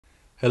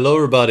Hello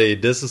everybody,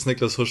 this is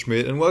Niclas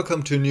Huschenbeth and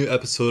welcome to a new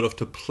episode of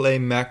the Play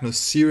Magnus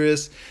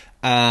series.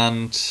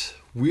 And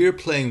we're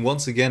playing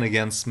once again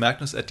against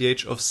Magnus at the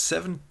age of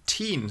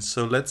 17.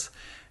 So let's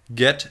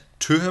get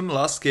to him.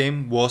 Last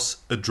game was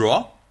a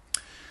draw.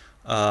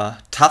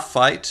 Tough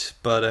fight,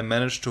 but I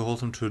managed to hold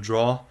him to a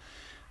draw.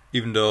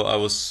 Even though I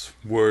was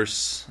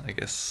worse, I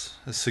guess,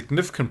 a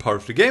significant part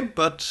of the game,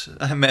 but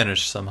I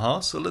managed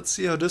somehow. So let's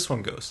see how this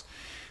one goes.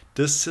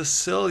 The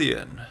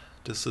Sicilian,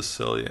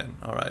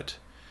 alright.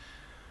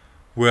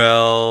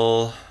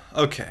 Well,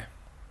 okay.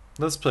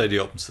 Let's play the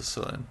open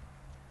Sicilian.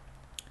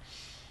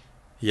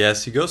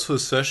 Yes, he goes for the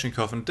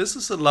Sveshnikov, and this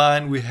is a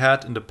line we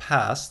had in the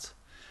past,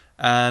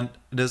 and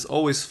it has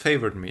always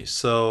favored me,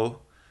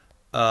 so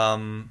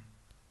I'm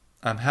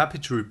happy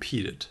to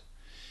repeat it.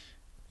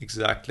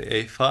 Exactly,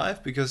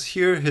 a5, because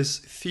here his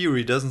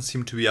theory doesn't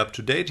seem to be up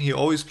to date. He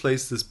always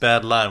plays this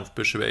bad line with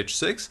bishop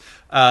h6,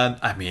 and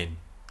I mean,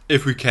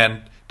 if we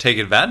can take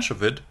advantage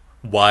of it,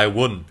 why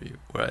wouldn't we,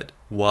 right?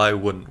 Why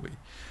wouldn't we?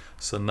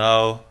 So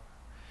now,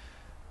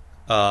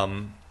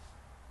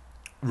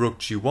 rook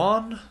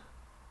g1.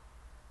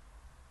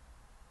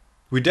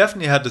 We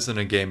definitely had this in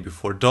a game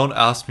before. Don't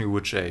ask me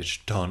which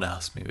age. Don't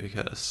ask me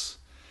because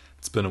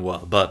it's been a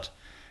while. But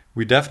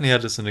we definitely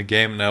had this in a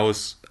game, and I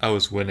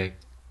was winning.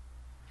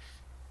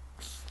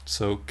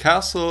 So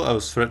castle. I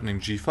was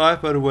threatening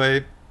g5, by the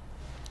way.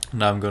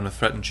 Now I'm going to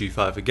threaten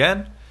g5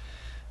 again.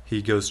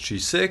 He goes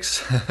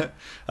g6.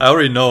 I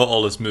already know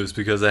all his moves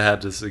because I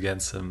had this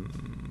against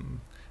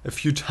him a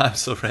few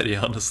times already,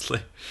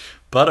 honestly.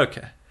 But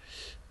okay.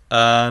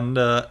 And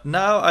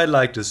now I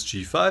like this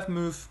g5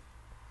 move.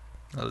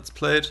 Now let's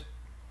play it.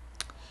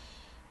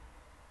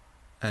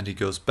 And he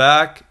goes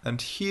back.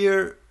 And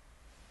here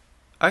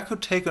I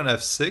could take on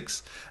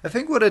f6. I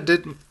think what I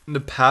did in the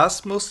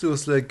past mostly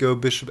was like go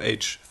bishop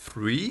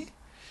h3.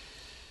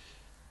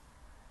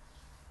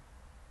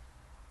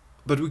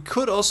 But we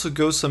could also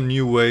go some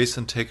new ways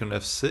and take on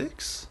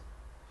f6.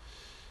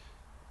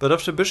 But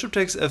after bishop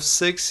takes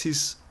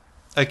f6,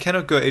 I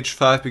cannot go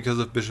h5 because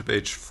of bishop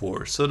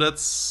h4. So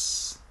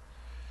that's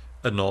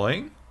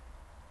annoying.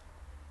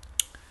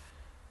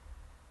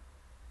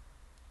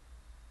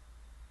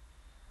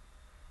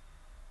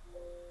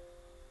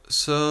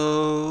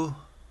 So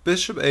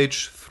bishop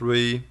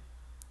h3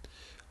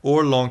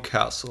 or long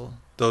castle.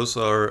 Those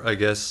are, I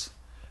guess,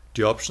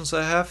 the options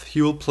I have.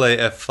 He will play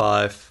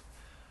f5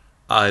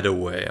 either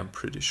way, I'm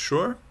pretty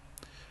sure.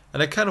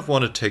 And I kind of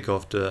want to take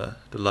off the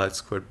light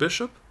squared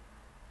bishop.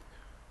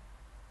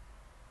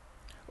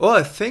 Oh,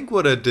 I think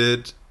what I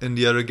did in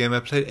the other game,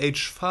 I played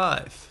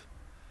h5.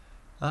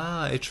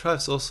 Ah, h5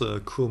 is also a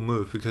cool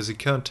move because he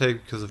can't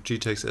take because of g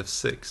takes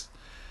f6.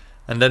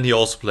 And then he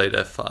also played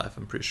f5,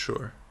 I'm pretty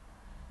sure.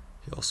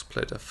 He also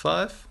played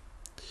f5.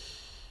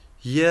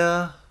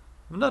 Yeah,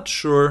 I'm not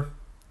sure.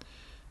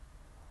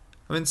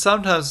 I mean,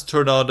 sometimes it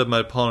turned out that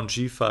my pawn on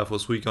g5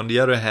 was weak. On the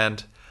other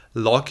hand,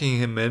 locking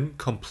him in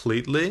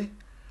completely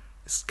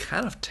is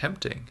kind of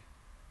tempting.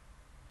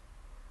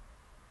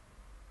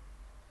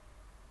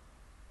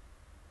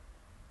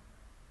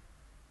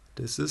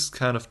 This is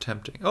kind of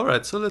tempting.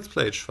 Alright, so let's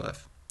play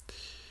h5.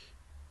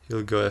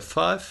 He'll go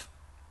f5.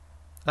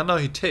 And now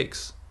he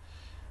takes.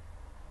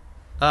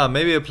 Ah,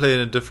 maybe I played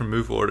in a different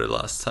move order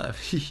last time.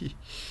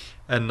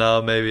 And now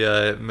maybe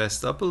I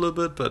messed up a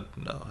little bit, but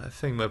no, I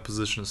think my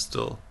position is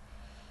still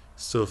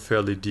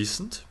fairly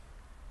decent.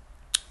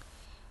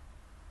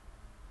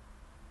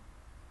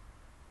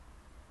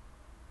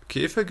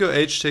 Okay, if I go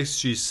h takes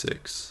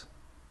g6.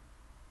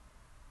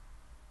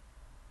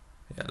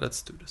 Yeah,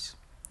 let's do this.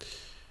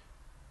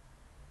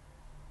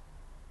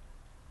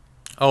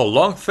 Oh,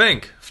 long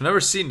think. I've never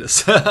seen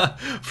this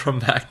from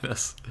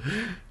Magnus.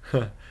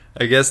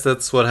 I guess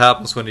that's what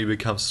happens when he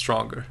becomes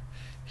stronger.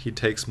 He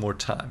takes more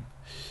time.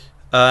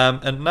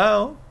 And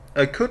now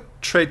I could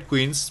trade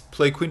queens,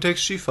 play queen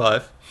takes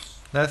g5.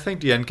 And I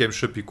think the endgame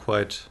should be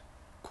quite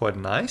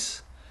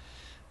nice.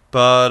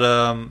 But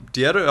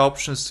the other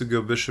option is to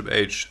go bishop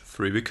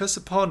h3. Because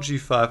the pawn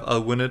g5,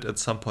 I'll win it at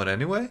some point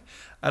anyway.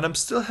 And I'm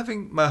still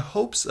having my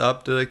hopes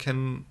up that I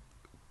can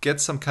get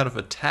some kind of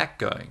attack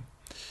going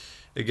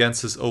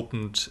against his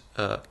opened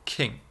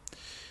king.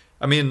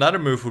 I mean, another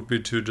move would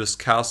be to just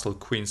castle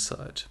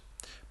queenside.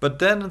 But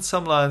then in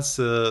some lines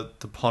the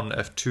pawn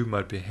f2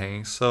 might be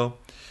hanging. So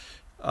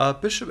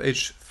bishop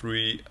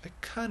h3 I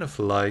kind of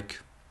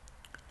like.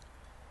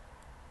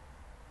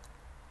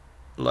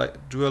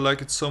 Do I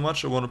like it so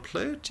much I want to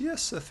play it?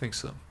 Yes, I think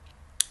so.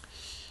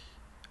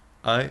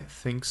 I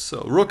think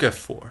so. Rook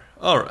f4.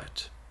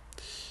 Alright.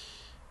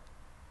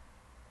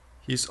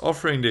 He's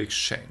offering the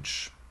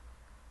exchange.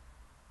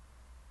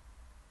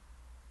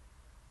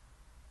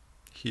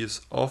 He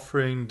is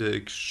offering the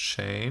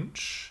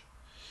exchange.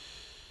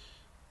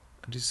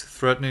 And he's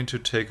threatening to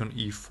take on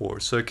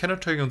e4. So I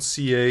cannot take on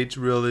c8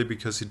 really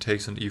because he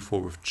takes on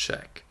e4 with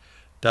check.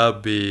 That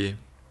would be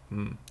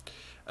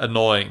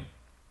annoying.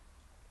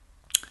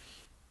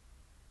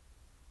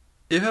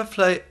 If I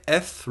play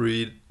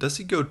f3, does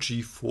he go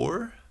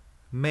g4?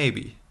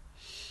 Maybe.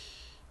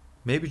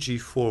 Maybe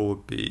g4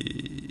 would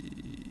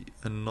be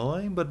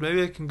annoying, but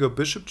maybe I can go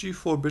bishop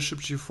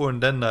g4,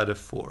 and then knight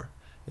f4.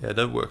 Yeah,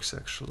 that works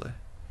actually.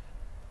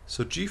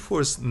 So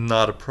g4 is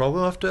not a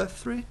problem after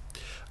f3.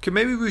 Okay,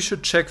 maybe we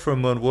should check for a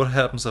moment what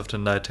happens after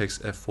knight takes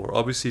f4.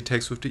 Obviously he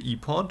takes with the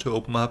e-pawn to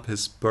open up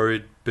his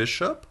buried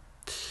bishop.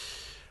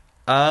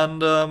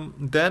 And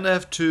then I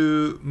have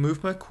to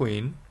move my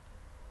queen.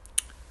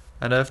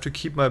 And I have to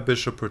keep my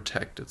bishop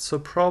protected. So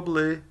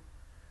probably...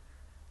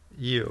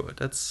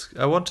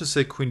 I want to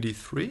say queen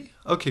d3.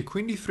 Okay,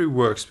 queen d3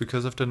 works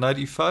because after knight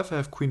e5 I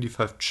have queen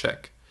d5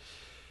 check.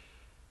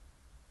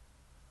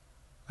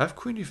 I have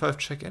queen d5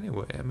 check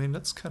anyway. I mean,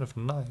 that's kind of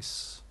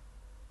nice.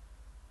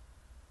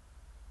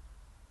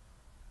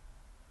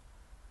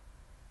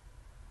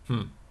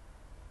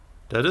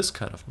 That is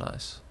kind of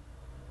nice.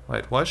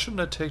 Wait, why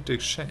shouldn't I take the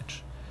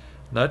exchange?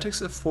 Knight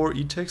takes f4,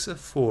 e takes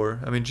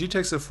f4. I mean, g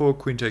takes f4,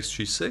 queen takes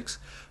g6.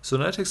 So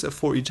knight takes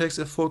f4, e takes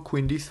f4,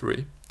 queen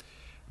d3.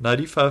 Knight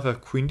e5, I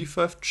have queen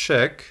d5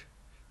 check.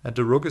 And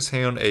the rook is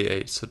hanging on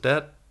a8. So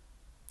that...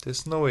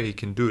 there's no way he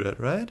can do that,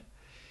 right?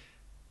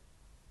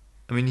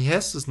 I mean, he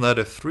has this knight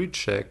f3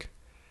 check.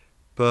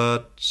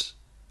 But...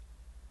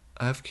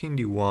 I have king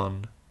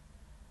d1.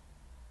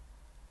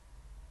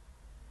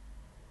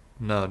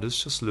 No, this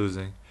is just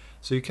losing.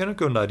 So you cannot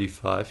go knight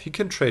e5. He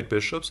can trade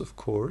bishops, of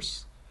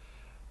course.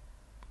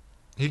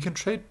 He can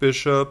trade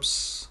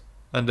bishops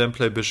and then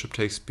play bishop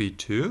takes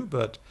b2,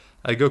 but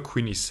I go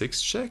queen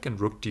e6 check and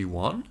rook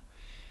d1.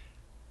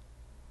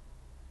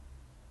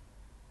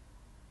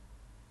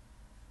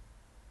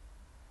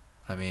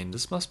 I mean,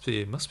 this must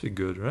be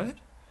good, right?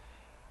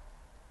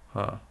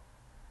 Huh.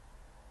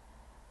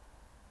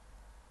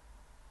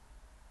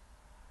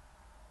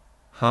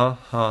 Ha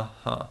ha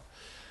ha.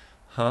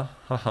 Ha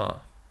ha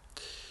ha.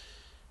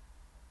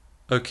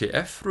 Okay,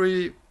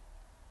 f3.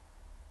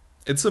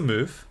 It's a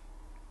move.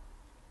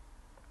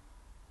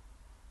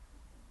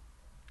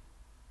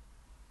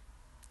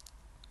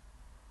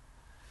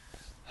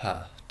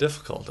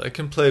 Difficult. I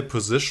can play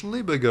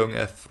positionally by going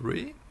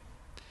f3.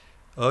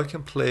 Or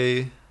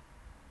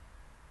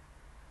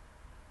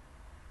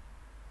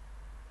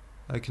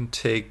I can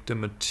take the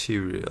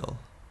material.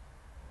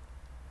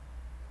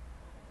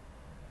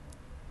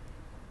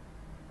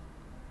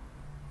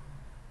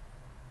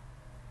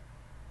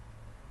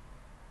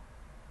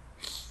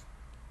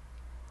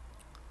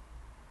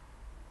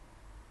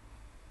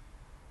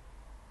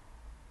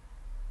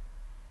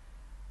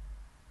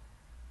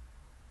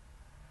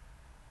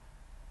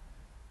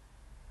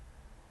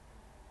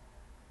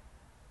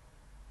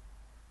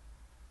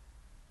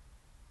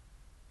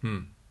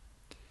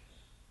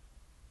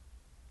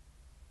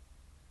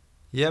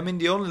 Yeah, I mean,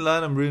 the only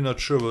line I'm really not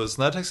sure about is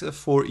knight takes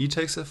f4, e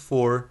takes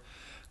f4,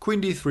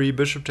 queen d3,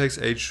 bishop takes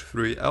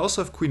h3. I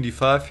also have queen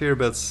d5 here,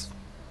 but it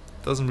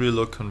doesn't really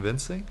look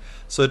convincing.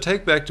 So I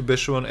take back the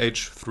bishop on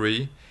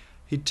h3.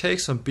 He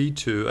takes on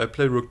b2. I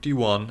play rook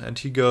d1, and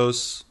he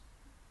goes...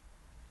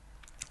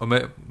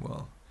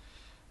 well...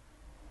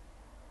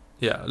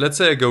 yeah, let's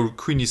say I go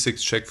queen e6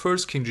 check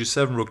first, king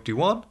g7, rook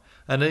d1,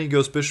 and then he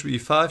goes bishop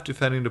e5,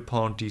 defending the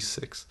pawn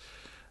d6.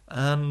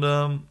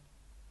 And...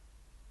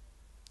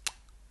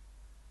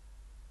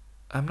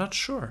 I'm not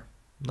sure.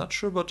 Not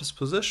sure about this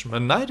position. My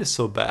knight is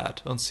so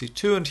bad on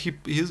c2, and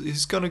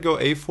he's gonna go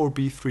a4,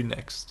 b3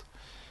 next.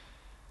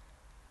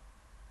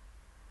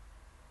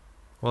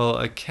 Well,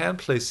 I can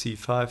play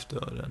c5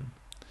 though then.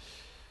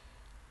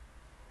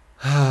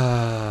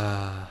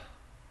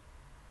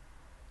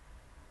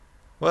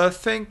 Well, I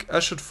think I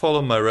should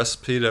follow my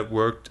recipe that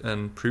worked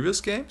in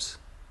previous games.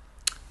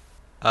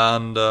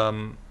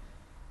 And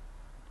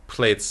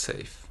play it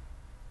safe.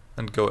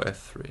 And go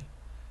f3.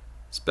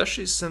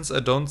 Especially since I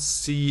don't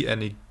see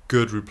any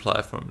good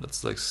reply from him.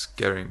 That's like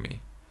scaring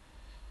me.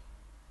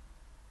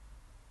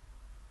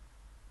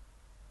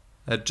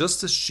 At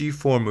just this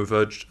g4 move,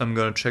 I'm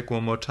gonna check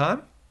one more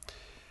time.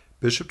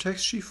 Bishop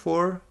takes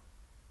g4.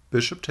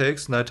 Bishop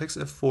takes, knight takes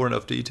f4, and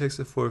after e takes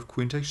f4, if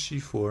queen takes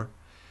g4.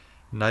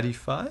 Knight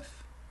e5.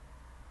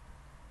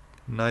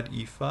 Knight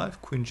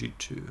e5, queen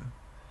g2.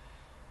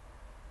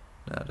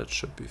 Nah, that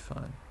should be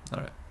fine.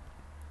 Alright.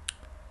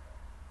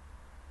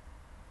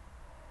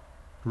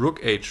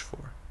 Rook h4.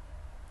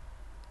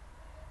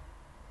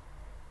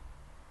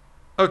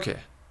 Okay.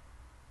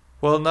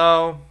 Well,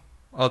 now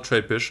I'll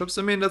trade bishops.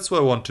 I mean, that's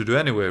what I want to do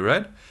anyway,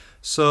 right?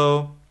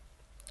 So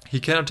he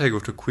cannot take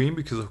with the queen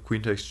because of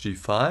queen takes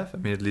g5. I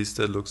mean, at least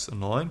that looks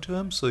annoying to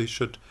him, so he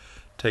should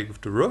take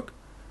with the rook.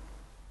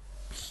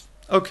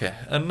 Okay,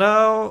 and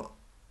now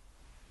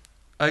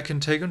I can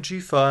take on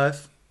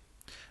g5.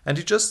 And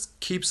he just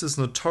keeps his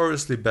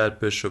notoriously bad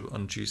bishop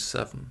on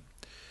g7.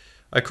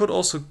 I could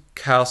also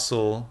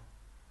castle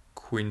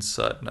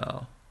queenside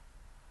now.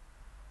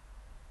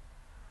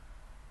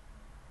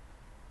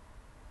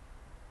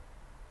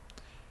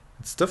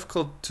 It's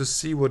difficult to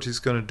see what he's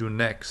gonna do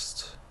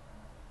next.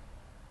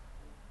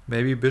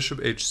 Maybe bishop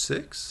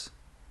h6?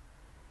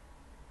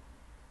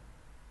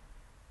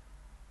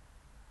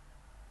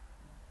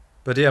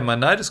 But yeah, my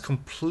knight is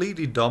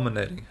completely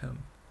dominating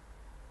him.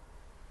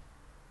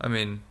 I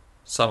mean,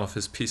 some of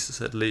his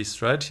pieces at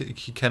least, right?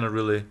 He cannot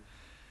really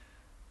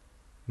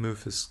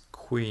move his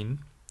queen.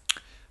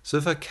 So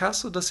if I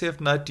castle, does he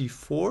have knight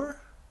d4?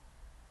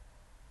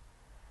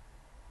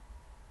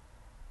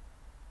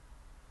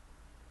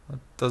 That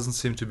doesn't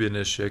seem to be an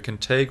issue. I can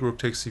take rook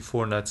takes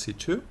c4, knight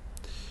c2.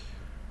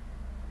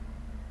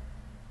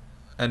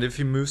 And if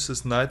he moves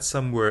his knight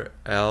somewhere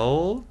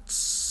else...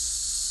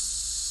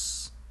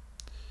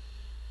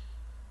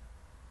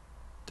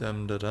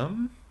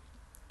 Dum-da-dum.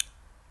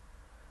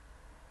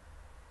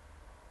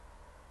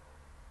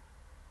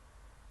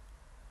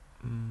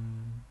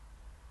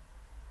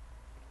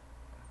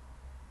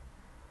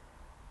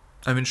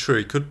 I mean, sure,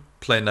 he could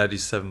play knight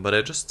e7, but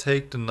I just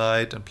take the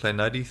knight and play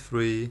knight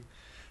e3.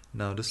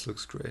 Now this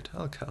looks great.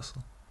 I'll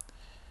castle.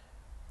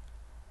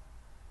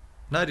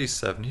 Knight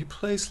e7, he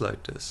plays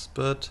like this,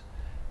 but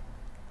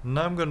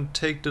now I'm going to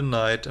take the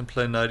knight and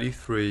play knight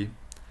e3.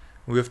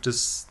 We have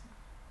this...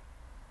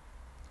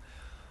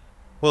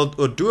 Well,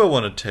 or do I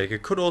want to take? I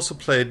could also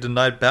play the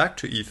knight back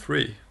to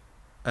e3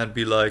 and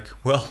be like,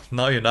 well,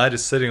 now your knight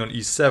is sitting on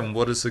e7,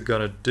 what is it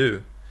going to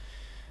do?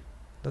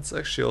 That's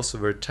actually also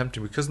very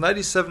tempting, because knight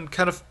e7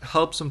 kind of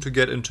helps him to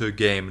get into a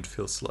game, it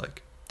feels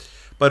like.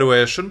 By the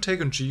way, I shouldn't take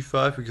on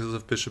g5 because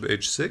of bishop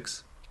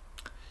h6.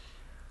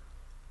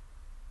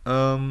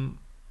 But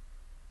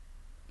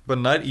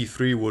knight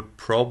e3 would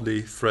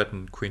probably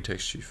threaten queen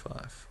takes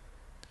g5.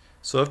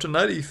 So after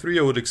knight e3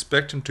 I would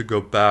expect him to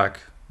go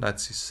back knight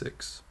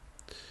c6.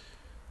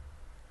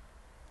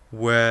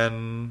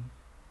 When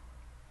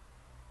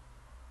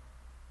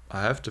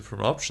I have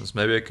different options,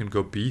 maybe I can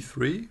go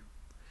b3.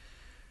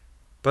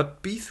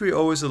 But b3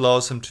 always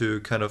allows him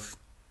to kind of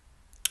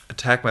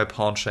attack my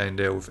pawn chain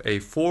there with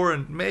a4,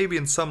 and maybe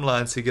in some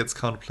lines he gets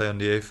counterplay on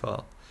the a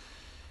file.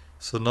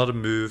 So not a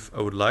move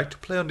I would like to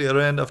play. On the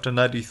other hand, after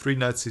knight e3,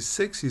 knight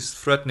c6, he's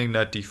threatening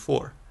knight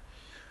d4.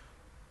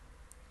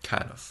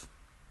 Kind of.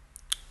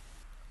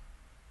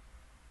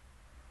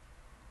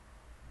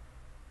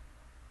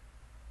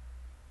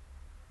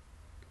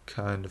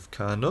 Kind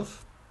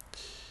of.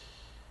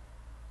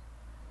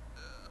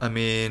 I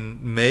mean,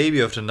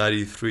 maybe after knight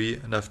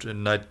e3 and after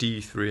knight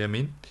d3, I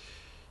mean,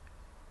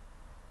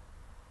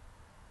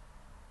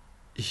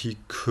 he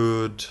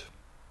could...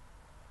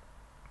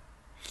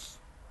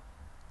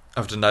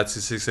 After knight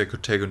c6 I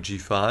could take on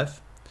g5.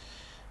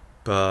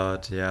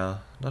 But yeah,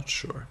 not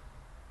sure.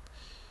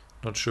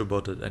 Not sure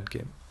about that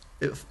endgame.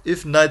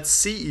 If knight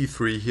c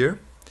e3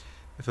 here,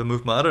 if I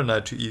move my other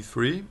knight to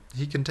e3,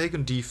 he can take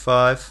on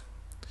d5.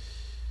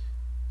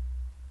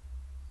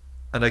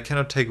 And I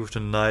cannot take with the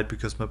knight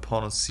because my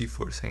pawn on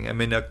c4 is hanging. I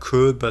mean, I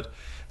could, but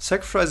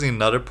sacrificing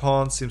another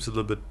pawn seems a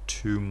little bit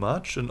too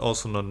much and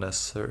also not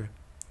necessary.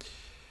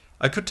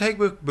 I could take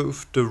with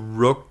the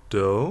rook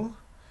though,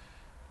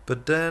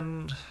 but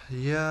then,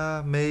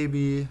 yeah,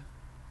 maybe.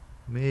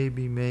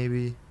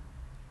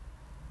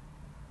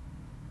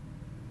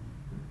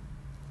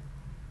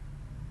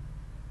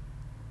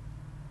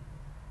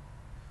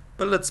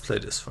 But let's play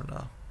this for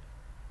now.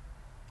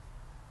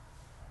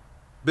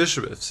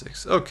 Bishop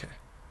f6, okay.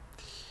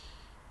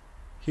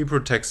 He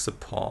protects the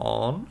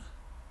pawn.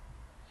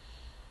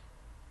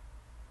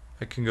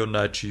 I can go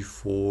knight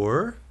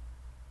g4.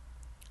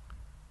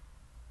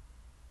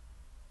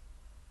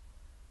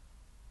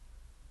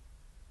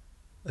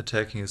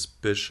 Attacking his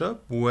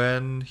bishop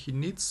when he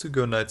needs to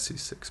go knight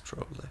c6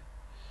 probably.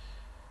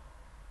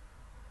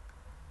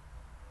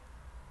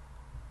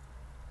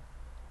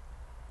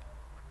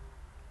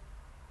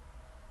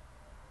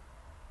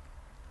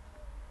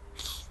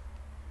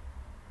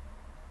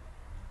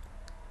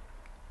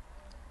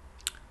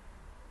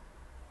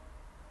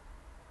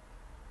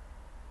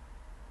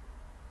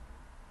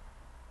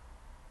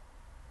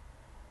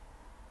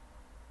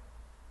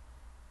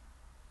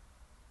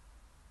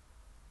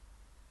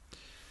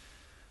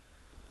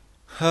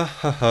 Ha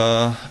ha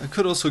ha. I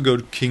could also go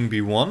to king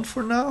b1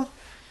 for now.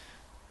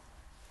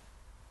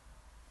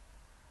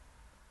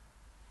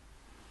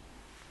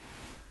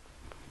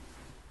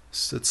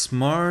 Is that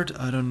smart?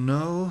 I don't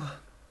know.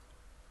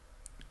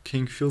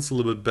 King feels a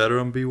little bit better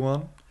on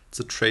b1. It's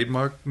a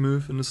trademark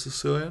move in the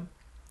Sicilian.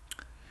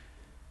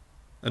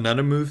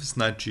 Another move is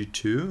knight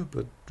g2,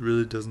 but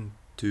really doesn't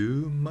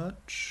do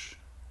much.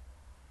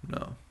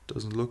 No,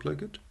 doesn't look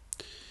like it.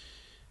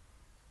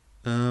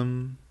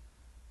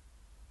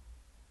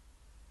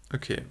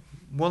 Okay,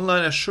 one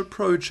line I should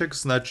probably check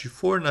is knight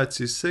g4, knight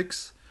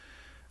c6,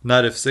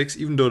 knight f6,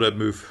 even though that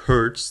move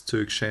hurts to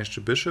exchange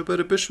the bishop, but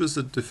the bishop is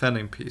a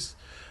defending piece.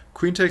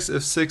 Queen takes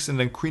f6 and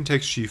then queen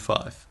takes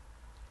g5.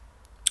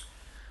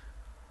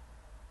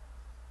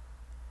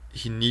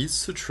 He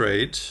needs to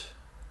trade.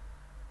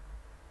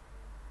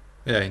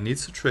 Yeah, he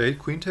needs to trade.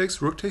 Queen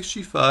takes, rook takes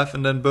g5,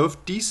 and then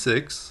both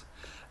d6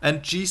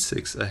 and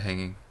g6 are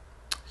hanging.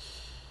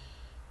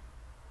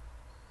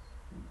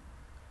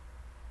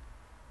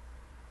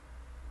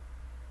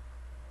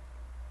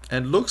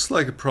 And looks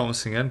like a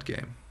promising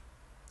endgame.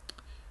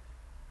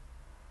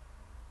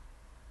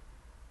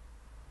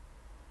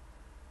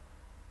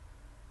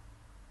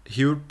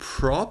 He would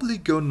probably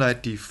go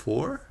knight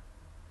d4.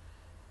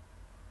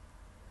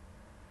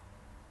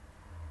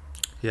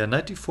 Yeah,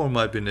 knight d4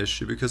 might be an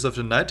issue, because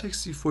after knight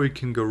takes d4 you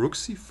can go rook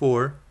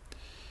c4.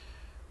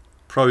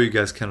 Probably you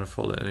guys cannot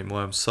follow it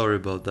anymore, I'm sorry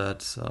about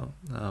that. So,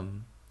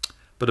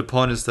 but the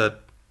point is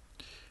that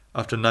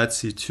after knight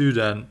c2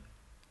 then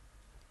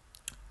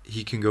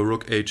he can go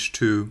rook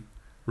h2,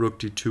 rook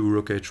d2,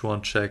 rook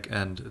h1 check,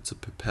 and it's a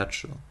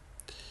perpetual.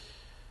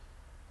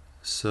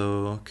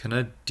 So can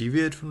I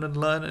deviate from that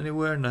line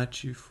anywhere? Knight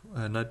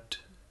g4, knight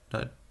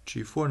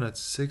g4, knight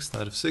c6,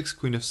 knight f6,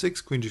 queen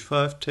f6, queen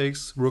g5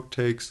 takes, rook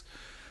takes,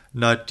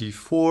 knight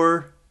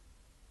d4.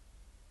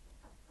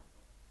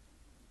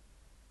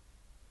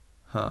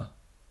 Huh.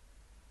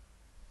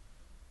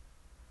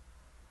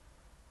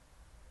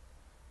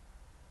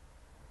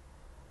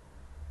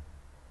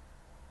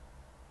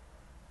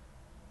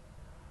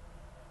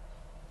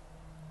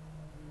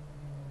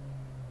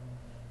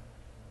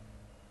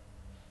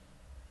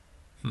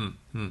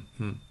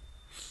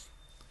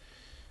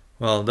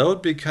 Well, that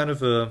would be kind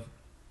of a...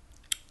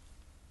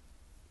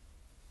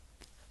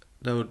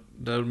 That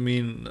would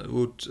mean it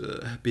would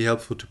be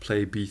helpful to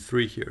play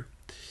b3 here.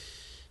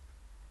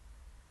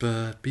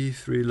 But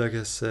b3, like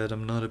I said,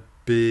 I'm not a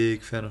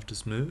big fan of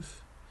this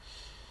move.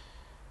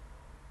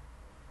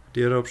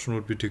 The other option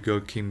would be to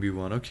go king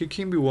b1. Okay,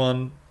 king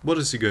b1, what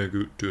is he going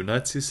to do?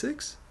 Knight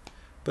c6?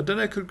 But then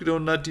I could go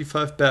knight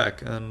d5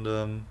 back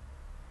and...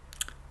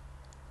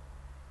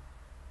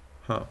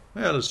 Huh.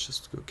 Yeah, let's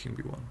just go king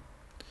b1.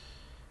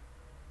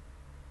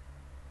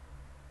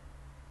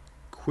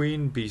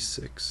 Queen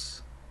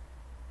b6.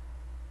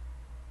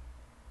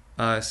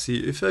 I see.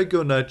 If I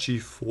go knight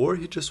g4,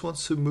 he just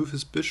wants to move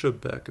his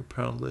bishop back,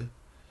 apparently.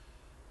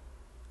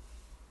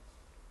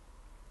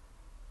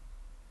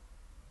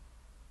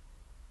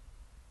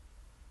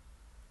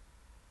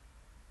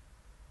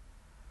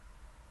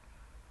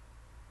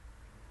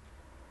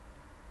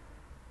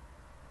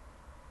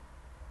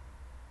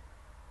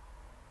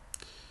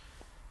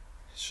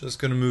 He's just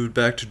gonna move it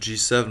back to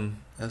g7,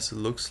 as it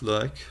looks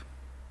like.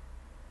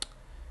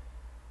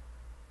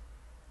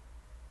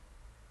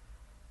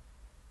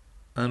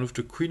 And with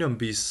the queen on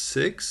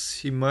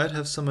b6, he might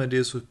have some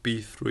ideas with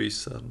b3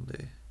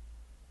 suddenly.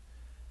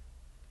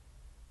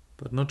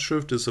 But not sure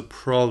if there's a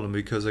problem,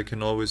 because I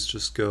can always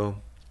just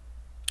go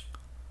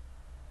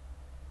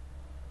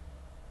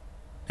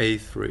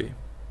a3.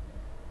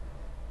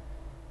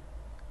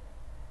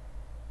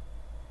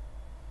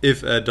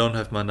 If I don't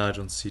have my knight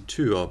on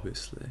c2,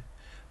 obviously.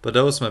 But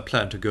that was my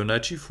plan, to go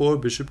knight g4,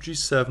 bishop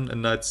g7,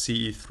 and knight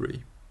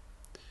ce3.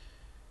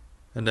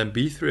 And then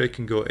b3 I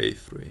can go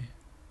a3.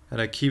 And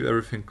I keep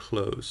everything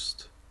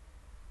closed.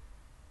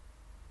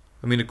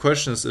 I mean, the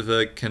question is if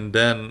I can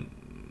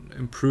then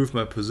improve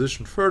my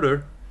position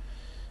further.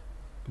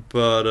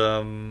 But,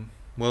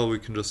 well, we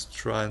can just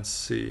try and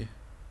see.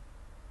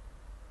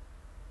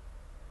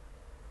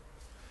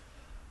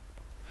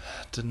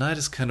 The knight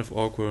is kind of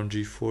awkward on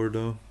g4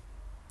 though.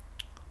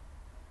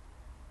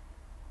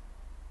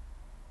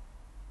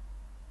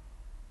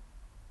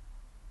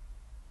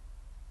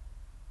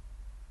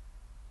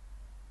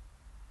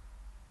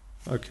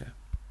 Okay,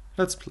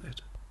 let's play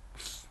it.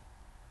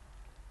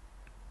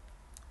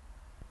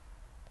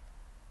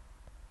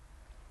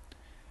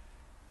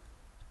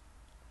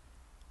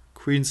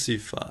 Queen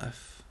c5.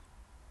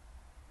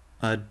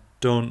 I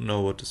don't know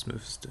what this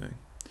move is doing.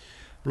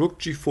 Rook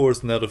g4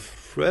 is not a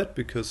threat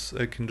because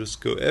I can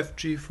just go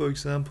fg, for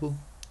example.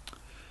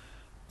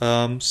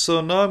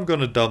 So now I'm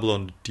gonna double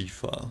on the d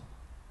file.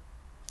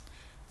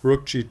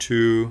 Rook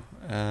g2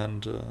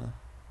 and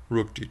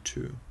rook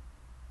d2.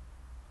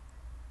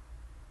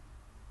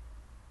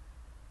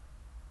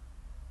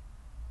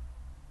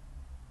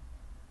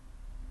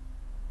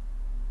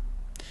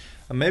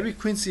 And maybe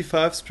queen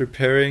c5 is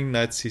preparing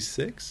knight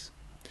c6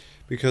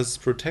 because it's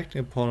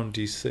protecting a pawn on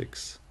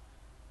d6.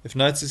 If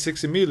knight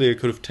c6 immediately, I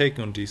could have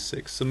taken on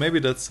d6, so maybe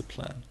that's the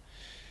plan.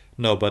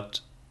 No, but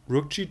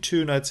rook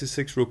g2, knight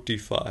c6, rook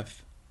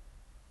d5.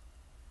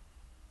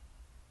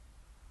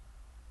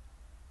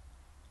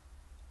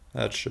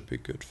 That should be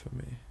good for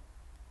me.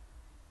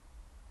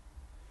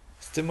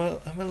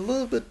 Still, I'm a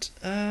little bit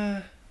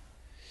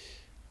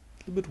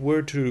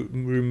worried to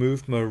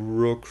remove my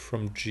rook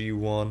from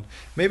g1.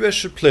 Maybe I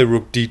should play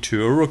rook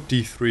d2 or rook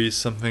d3,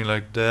 something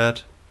like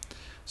that.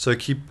 So I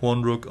keep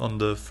one rook on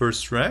the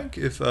first rank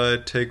if I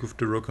take with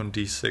the rook on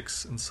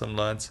d6 in some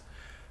lines.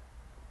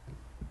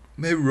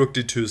 Maybe rook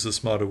d2 is a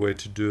smarter way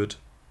to do it.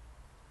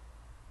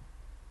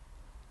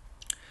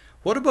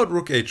 What about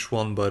rook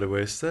h1, by the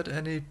way? Is there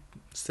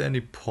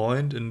any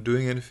point in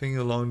doing anything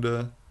along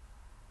the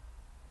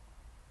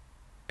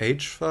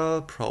h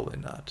file? Probably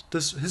not.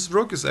 His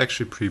rook is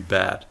actually pretty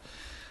bad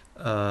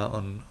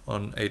on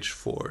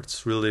h4.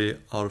 It's really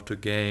out of the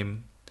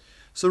game.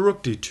 So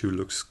rook d2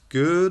 looks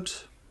good.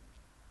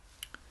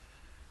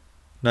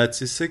 Knight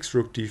c6,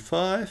 rook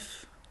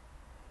d5,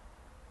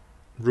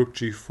 rook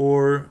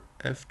g4,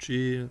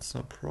 fg, that's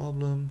no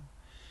problem.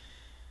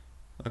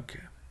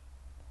 Okay.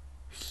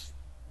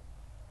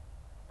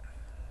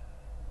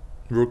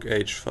 Rook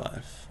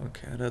h5.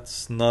 Okay,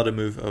 that's not a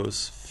move I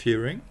was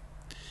fearing.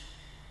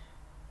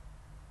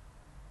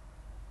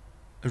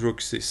 Rook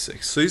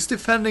c6. So he's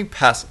defending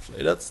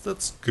passively.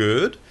 That's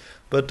good.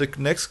 But the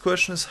next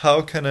question is,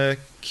 how can I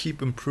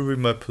keep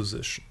improving my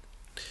position?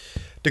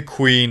 The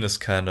queen is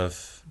kind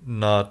of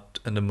not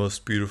in the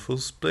most beautiful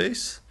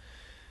place.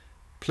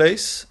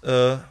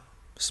 So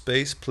I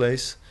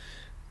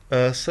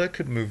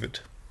could move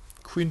it.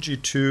 Queen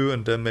g2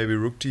 and then maybe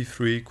rook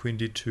d3, queen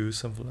d2,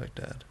 something like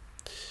that.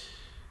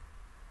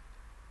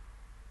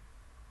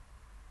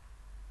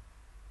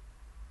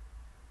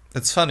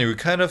 It's funny, we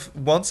kind of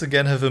once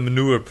again have a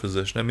maneuver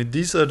position. I mean,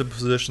 these are the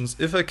positions,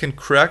 if I can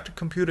crack the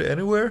computer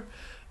anywhere,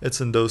 it's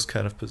in those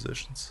kind of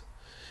positions.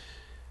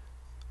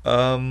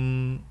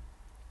 Okay,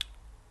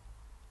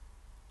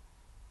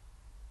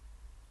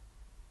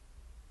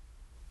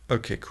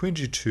 queen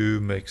g2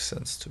 makes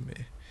sense to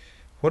me.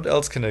 What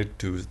else can I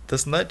do?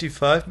 Does knight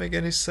d5 make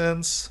any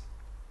sense?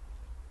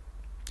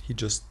 He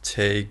just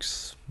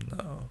takes.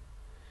 No.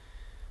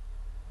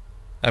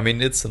 I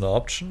mean, it's an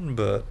option,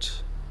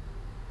 but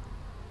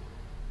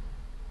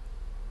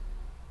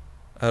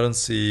I don't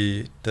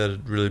see that it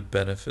really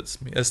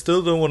benefits me. I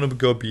still don't want to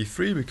go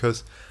b3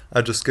 because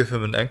I just give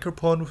him an anchor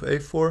pawn with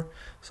a4,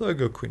 so I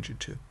go queen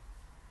g2.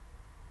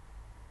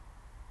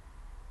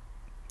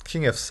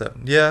 King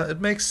f7. Yeah,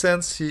 it makes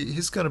sense.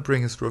 He's gonna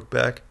bring his rook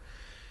back.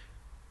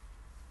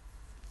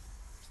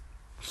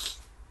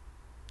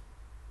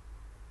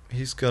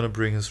 He's gonna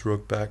bring his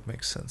rook back,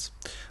 makes sense.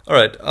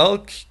 Alright,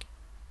 I'll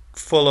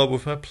follow up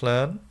with my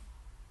plan.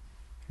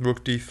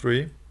 Rook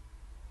d3.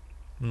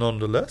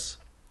 Nonetheless.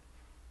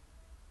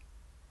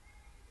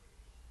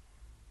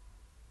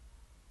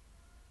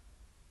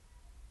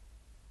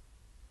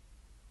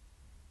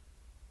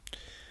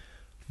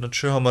 Not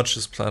sure how much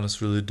this plan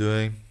is really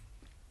doing,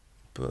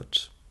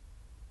 but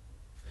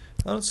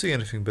I don't see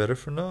anything better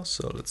for now,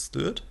 so let's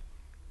do it.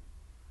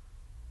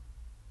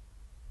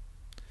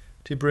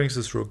 He brings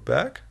his rook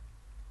back.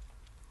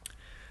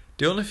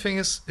 The only thing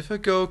is, if I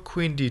go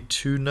queen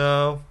d2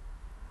 now,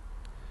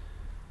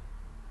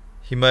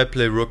 he might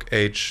play rook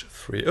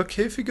h3.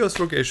 Okay, if he goes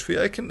rook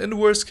h3, I can, in the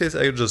worst case,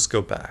 I can just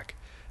go back.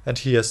 And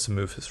he has to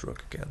move his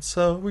rook again.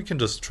 So we can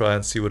just try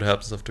and see what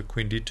happens after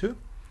queen d2.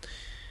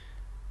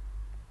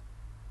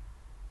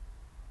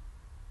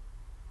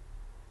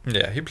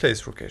 Yeah, he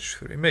plays rook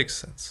h3. Makes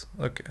sense.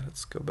 Okay,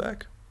 let's go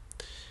back.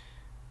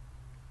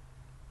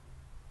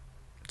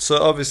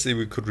 So obviously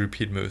we could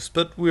repeat moves,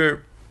 but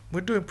we're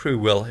doing pretty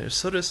well here.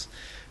 So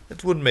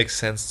it wouldn't make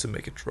sense to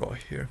make a draw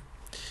here.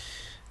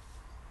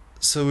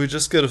 So we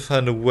just gotta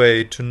find a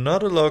way to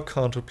not allow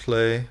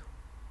counterplay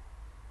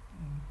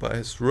by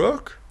his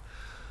rook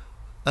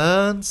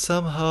and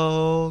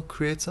somehow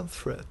create some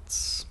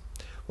threats.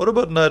 What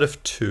about knight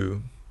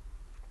f2?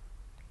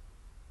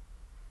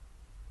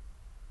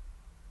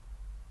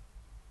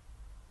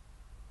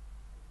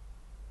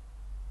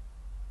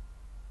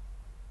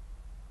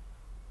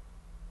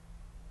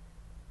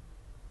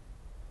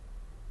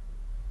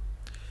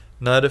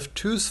 Knight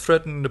f2 is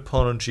threatening the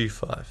pawn on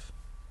g5.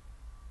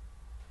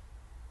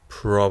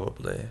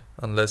 Probably,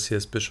 unless he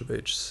has bishop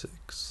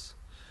h6.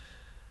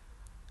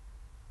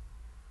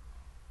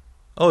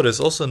 Oh, there's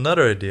also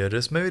another idea.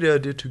 There's maybe the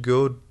idea to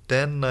go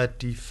then knight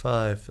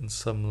d5 in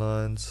some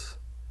lines.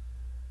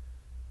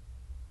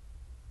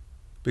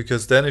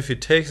 Because then if he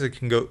takes, it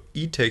can go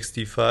e takes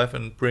d5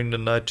 and bring the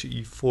knight to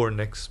e4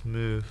 next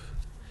move.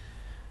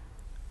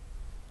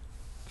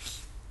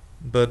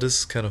 But this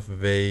is kind of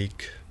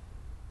vague.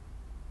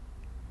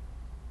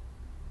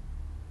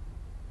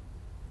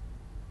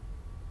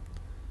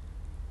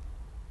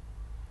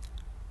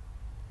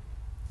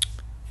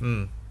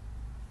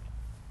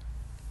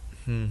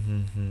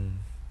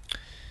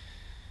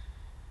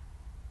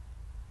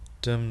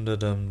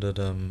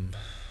 Dum.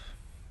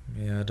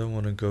 Yeah, I don't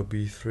want to go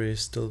b3.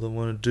 Still don't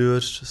want to do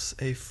it. Just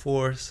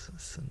a4.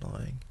 It's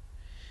annoying.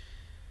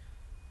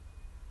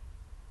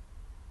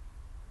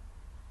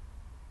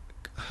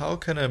 How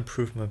can I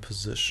improve my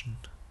position?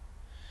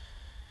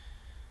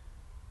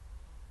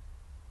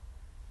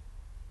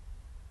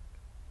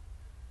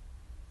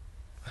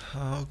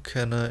 How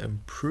can I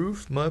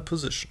improve my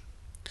position?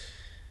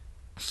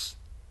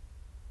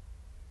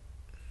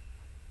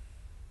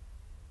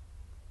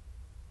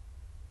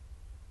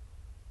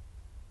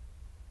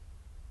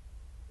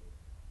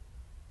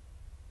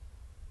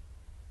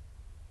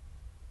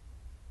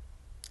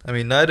 I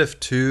mean, knight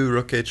f2,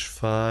 rook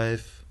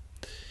h5,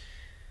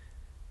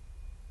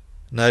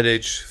 knight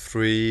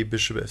h3,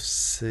 bishop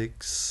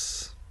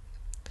f6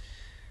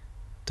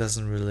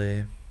 doesn't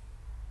really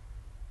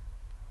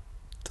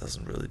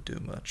do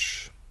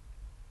much.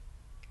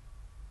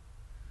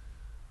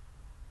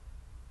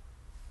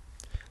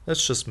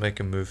 Let's just make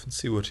a move and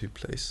see what he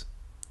plays.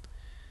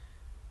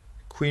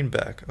 Queen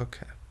back,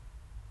 okay.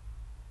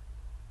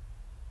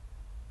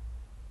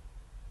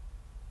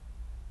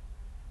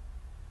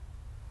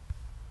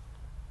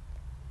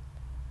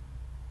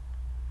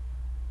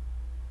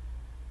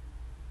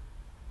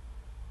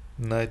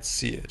 Knight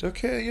c8.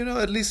 Okay, you know,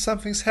 at least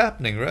something's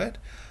happening, right?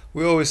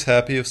 We're always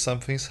happy if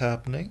something's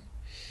happening.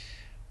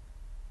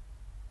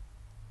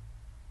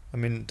 I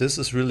mean, this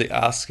is really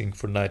asking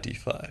for knight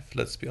e5,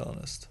 let's be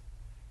honest.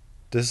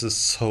 This is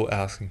so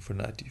asking for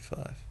knight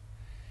d5.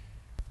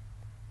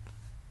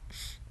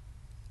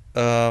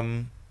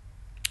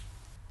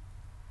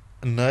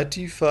 Knight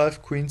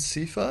d5, queen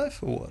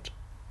c5, or what?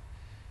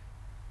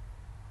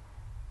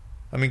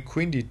 I mean,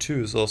 queen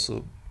d2 is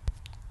also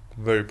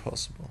very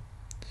possible.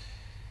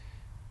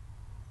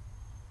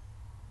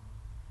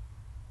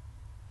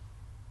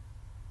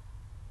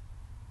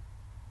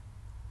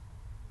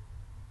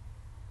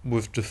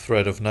 With the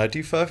threat of knight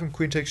d5 and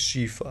queen takes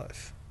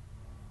g5.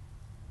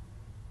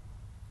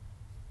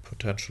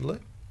 Potentially.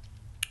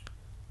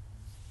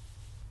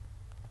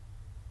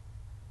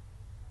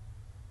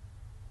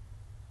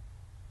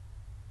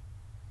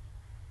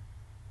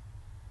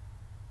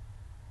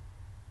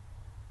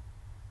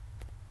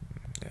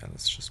 Yeah,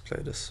 let's just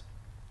play this.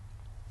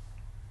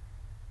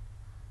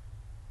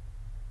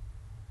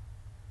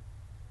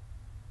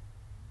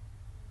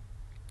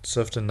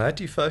 So after knight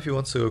d5 he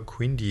wants to go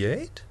queen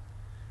d8?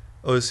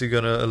 Or is he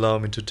gonna allow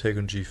me to take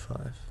on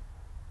g5?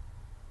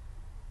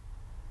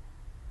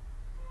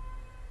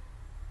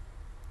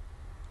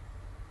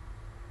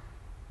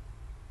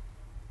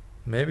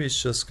 Maybe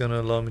he's just gonna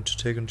allow me to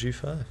take on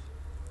g5.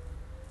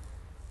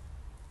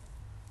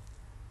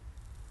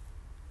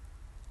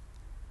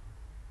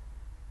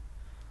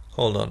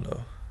 Hold on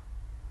though.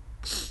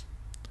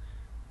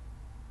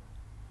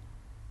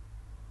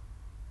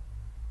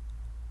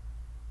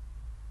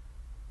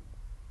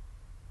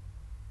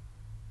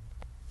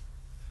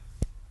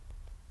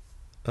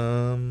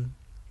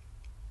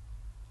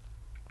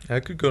 I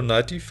could go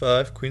knight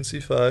d5, queen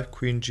c5,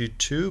 queen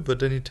g2, but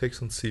then he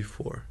takes on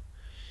c4.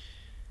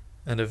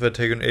 And if I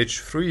take on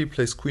h3, he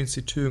plays queen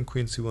c2 and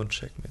queen c1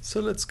 checkmate.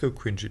 So let's go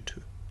queen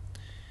g2.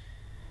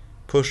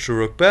 Push the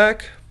rook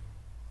back.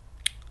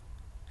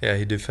 Yeah,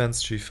 he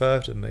defends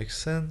g5, that makes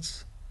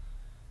sense.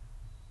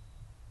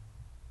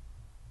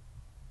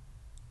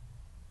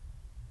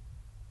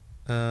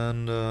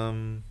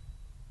 And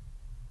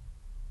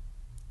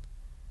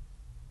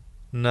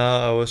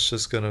now I was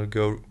just gonna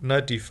go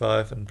knight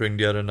d5 and bring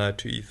the other knight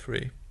to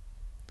e3.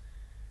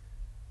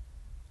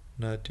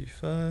 Knight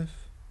d5,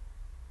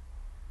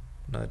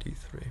 knight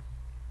e3.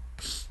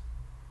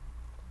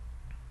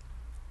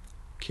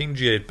 King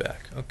g8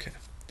 back, okay.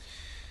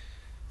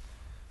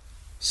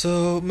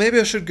 So maybe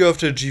I should go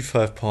after the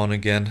g5 pawn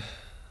again.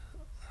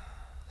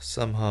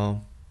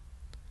 Somehow.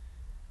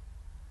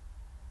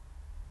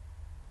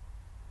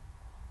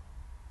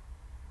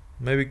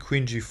 Maybe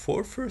queen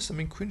g4 first? I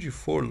mean, queen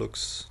g4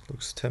 looks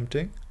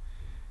tempting.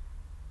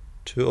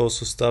 To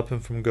also stop him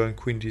from going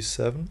queen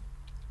d7.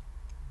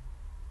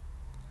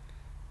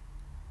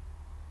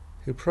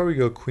 He'll probably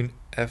go queen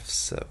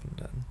f7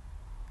 then.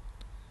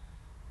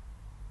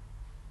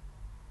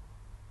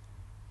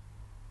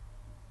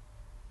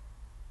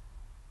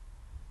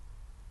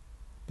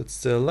 But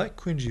still, I like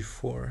queen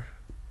g4.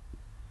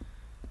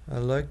 I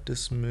like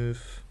this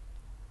move.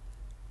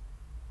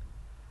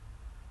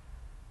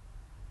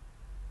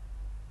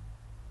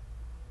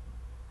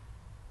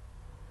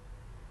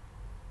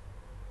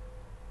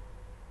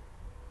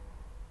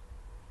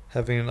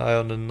 Having an eye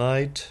on the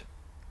knight.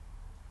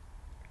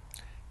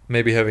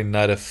 Maybe having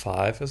knight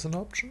f5 as an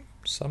option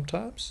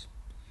sometimes.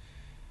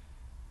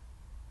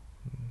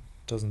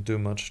 Doesn't do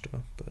much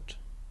though, but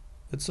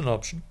it's an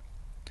option.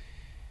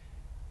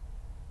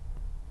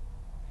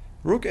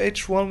 Rook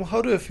h1,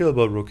 how do I feel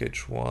about rook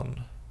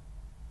h1?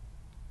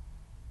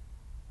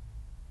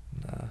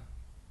 Nah,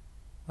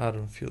 I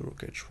don't feel rook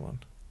h1.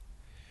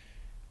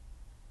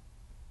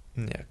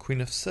 Yeah, queen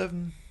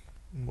f7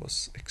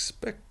 was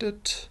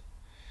expected.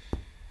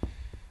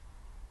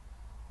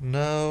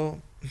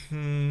 Now,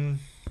 can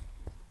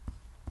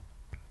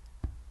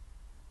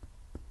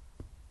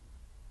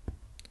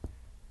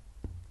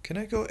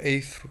I go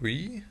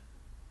a3?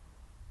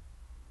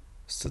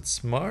 Is that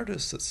smart or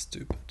is that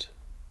stupid?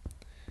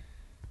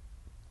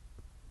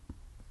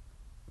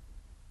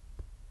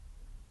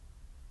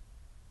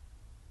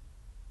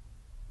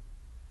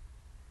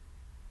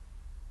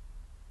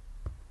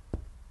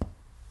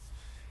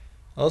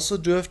 Also,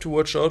 do I have to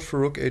watch out for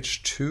rook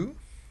h2?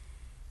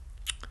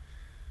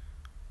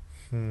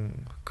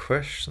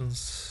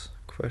 Questions,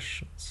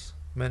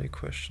 many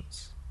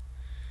questions.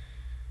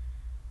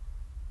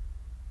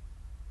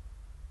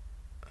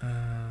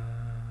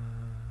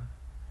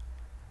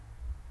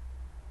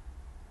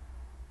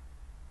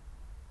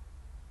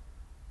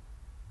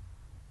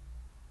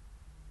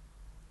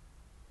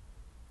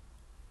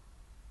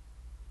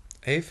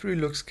 A3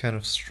 looks kind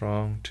of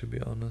strong, to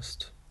be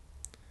honest.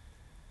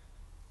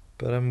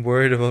 But I'm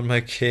worried about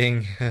my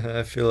king.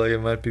 I feel like I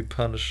might be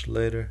punished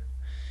later.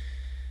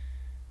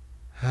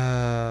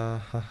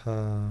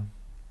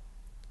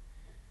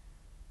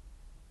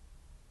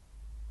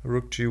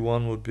 Rook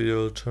g1 would be the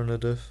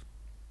alternative.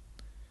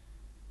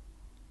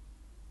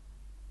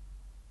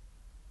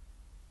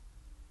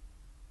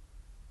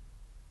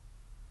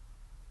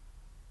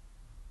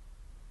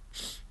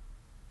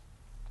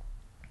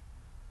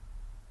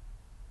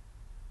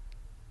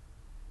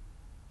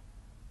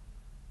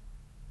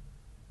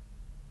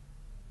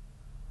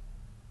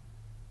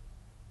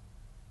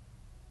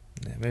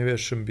 Yeah, maybe I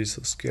shouldn't be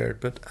so scared,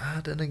 but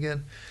then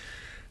again,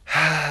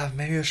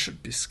 maybe I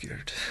should be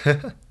scared.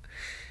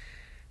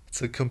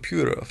 It's a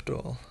computer after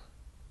all.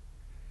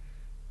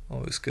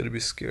 Always gotta be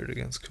scared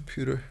against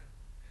computer.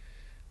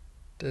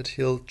 That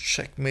he'll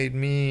checkmate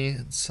me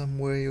in some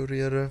way or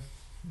the other.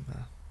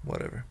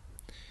 Whatever.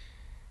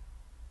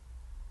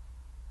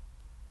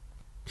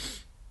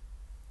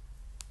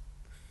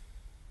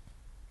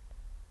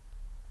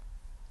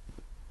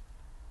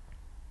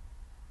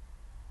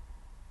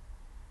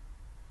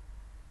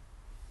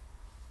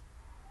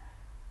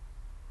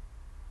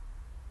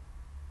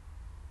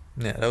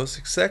 Yeah, that was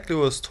exactly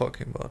what I was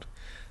talking about.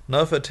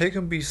 Now if I take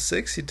on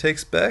b6, he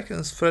takes back and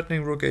is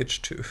threatening rook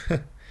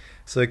h2.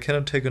 So I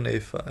cannot take on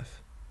a5.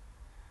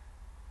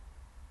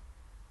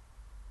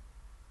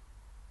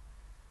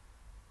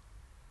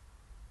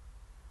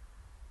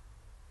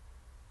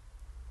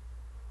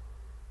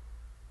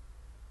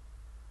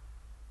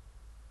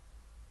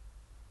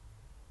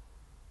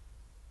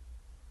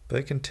 But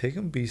I can take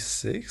on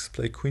b6,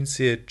 play queen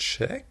c8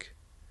 check,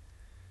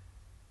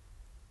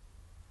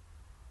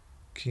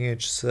 king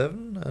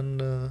h7,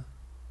 and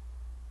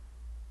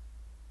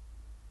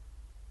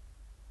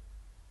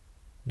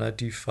knight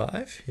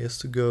d5. He has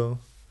to go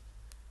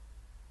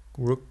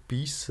rook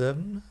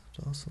b7.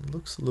 It also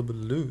looks a little bit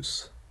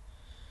loose.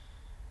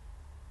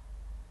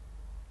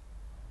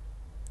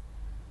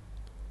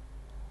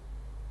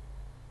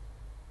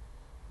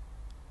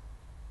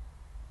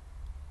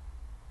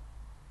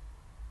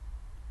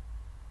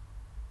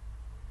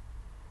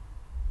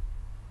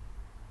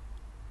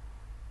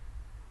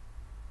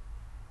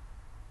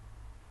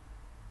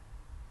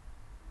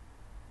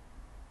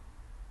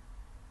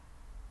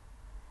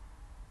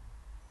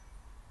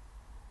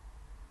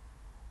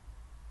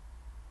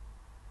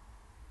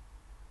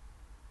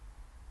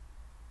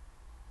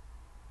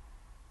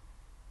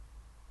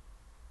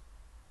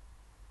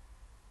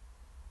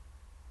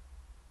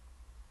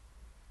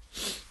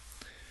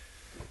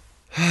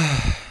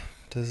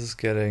 This is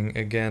getting,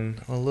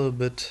 again, a little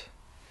bit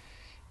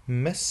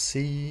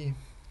messy.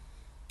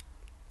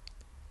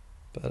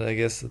 But I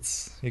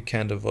guess you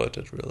can't avoid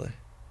it, really.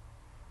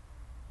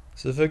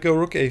 So if I go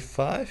rook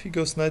a5, he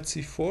goes knight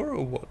c4,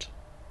 or what?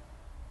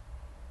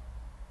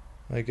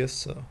 I guess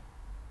so.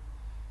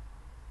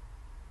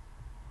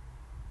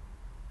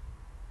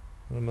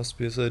 That must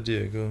be his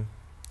idea. Go.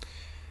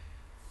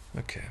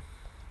 Okay.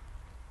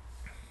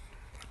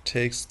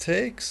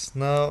 Takes.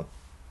 Now,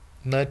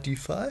 knight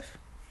d5.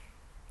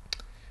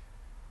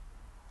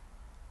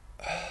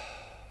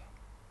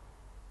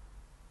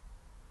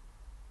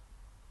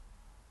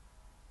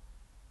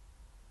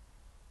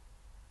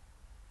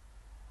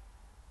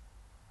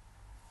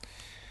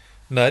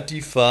 Knight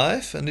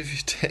d5, and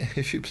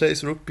if he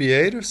plays rook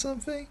b8 or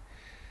something,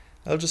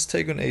 I'll just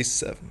take on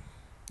a7,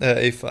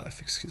 a5.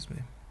 Excuse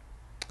me.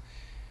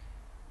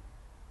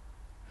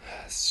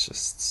 It's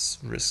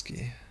just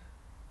risky.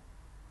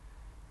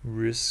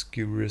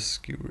 Risky.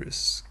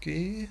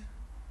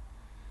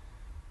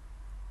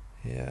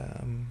 Yeah,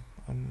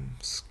 I'm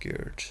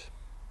scared.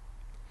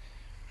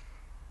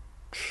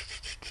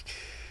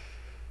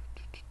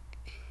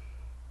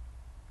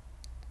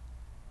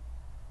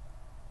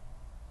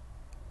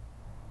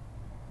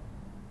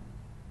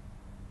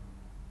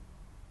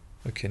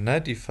 Okay,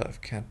 knight d5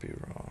 can't be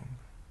wrong.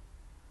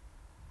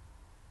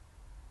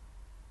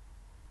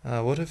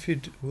 What if he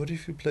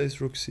plays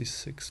rook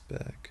c6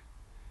 back?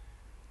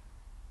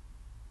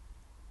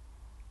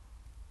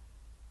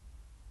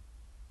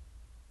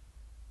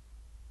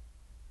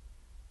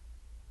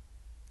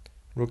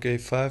 Rook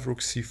a5, rook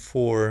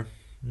c4.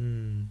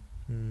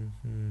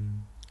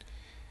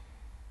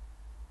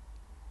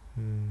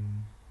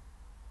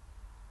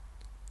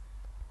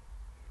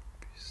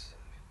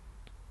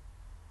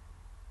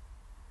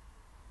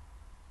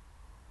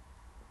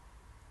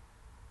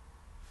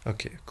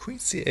 Okay, queen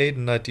c8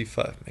 and knight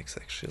d5 makes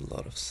actually a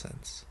lot of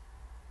sense.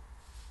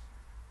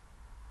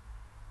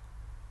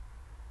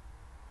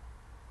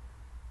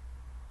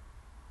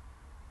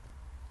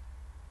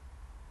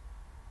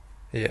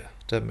 Yeah,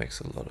 that makes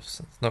a lot of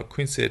sense. Now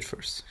queen c8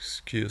 first,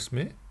 excuse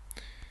me.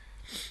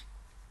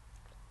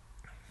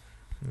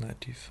 Knight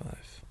d5.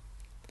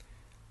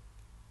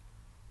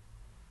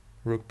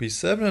 Rook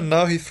b7, and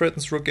now he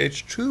threatens rook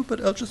h2,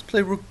 but I'll just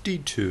play rook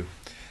d2.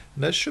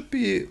 And I should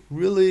be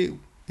really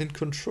in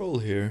control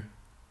here.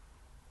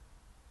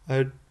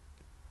 I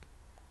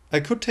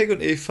could take on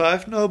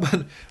a5 now,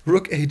 but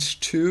rook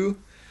h2.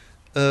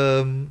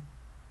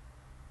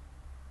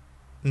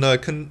 No, I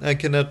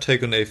cannot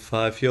take on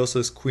a5. He also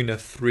has queen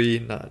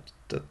f3. Nah,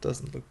 that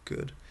doesn't look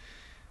good.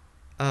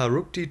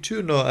 Rook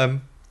d2. No,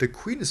 the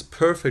queen is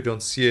perfect on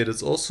c8.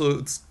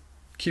 It's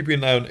keeping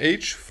an eye on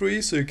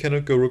h3, so you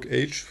cannot go rook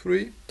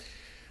h3.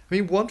 I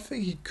mean, one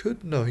thing he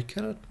could. No, he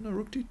cannot. No,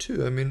 rook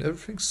d2. I mean,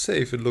 everything's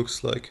safe. It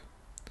looks like.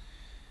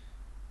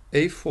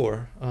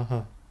 a4.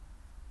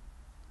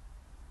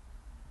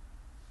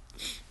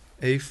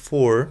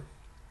 a4.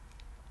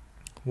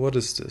 What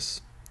is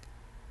this?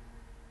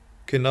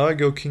 Okay, now I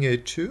go king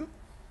a2.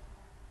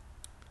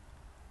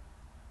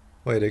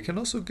 Wait, I can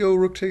also go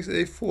rook takes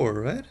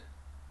a4, right?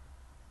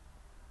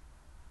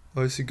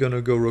 Or is he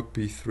gonna go rook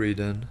b3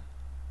 then?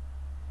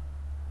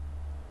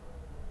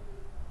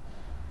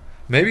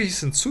 Maybe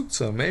he's in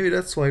Zugzwang. Maybe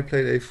that's why he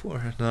played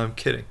a4. No, I'm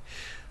kidding.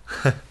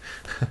 But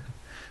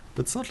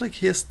it's not like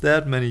he has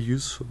that many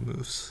useful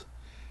moves.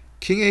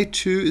 King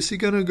a2. Is he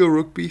gonna go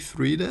rook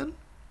b3 then?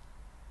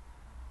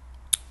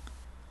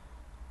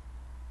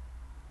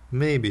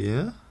 Maybe,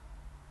 yeah?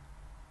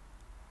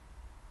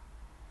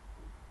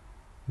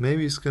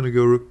 Maybe he's gonna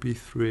go rook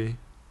b3.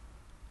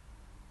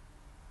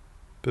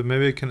 But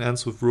maybe I can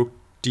answer with rook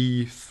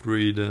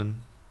d3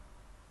 then.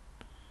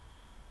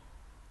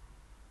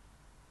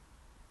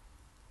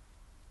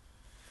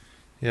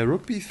 Yeah,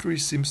 rook b3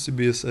 seems to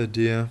be his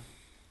idea.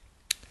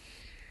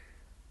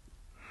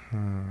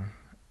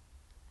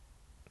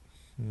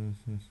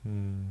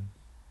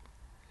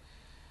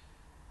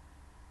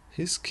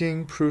 His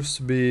king proves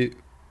to be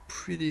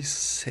pretty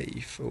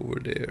safe over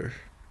there,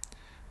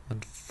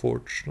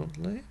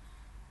 unfortunately.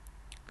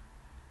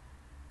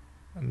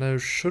 And I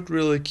should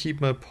really keep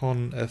my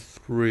pawn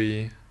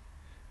f3,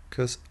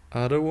 because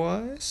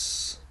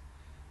otherwise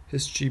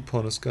his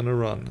g-pawn is gonna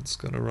run. It's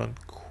gonna run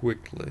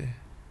quickly.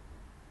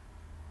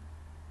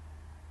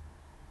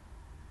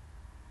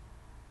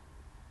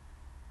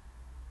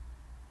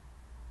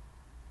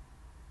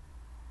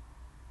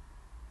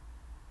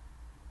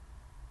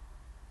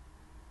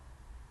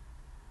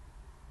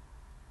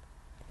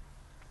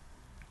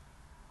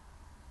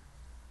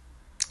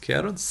 Okay,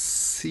 I don't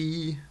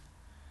see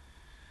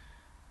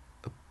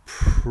a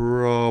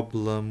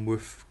problem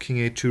with king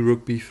a2,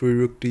 rook b3,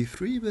 rook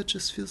d3, but it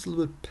just feels a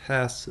little bit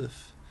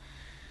passive.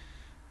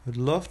 I'd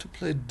love to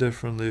play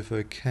differently if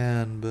I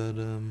can, but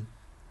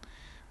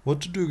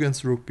what to do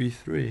against rook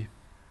b3?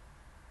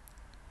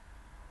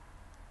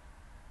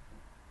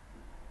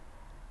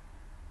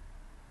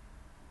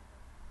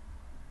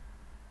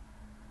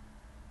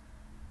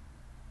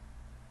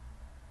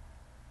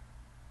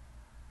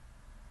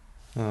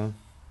 Oh,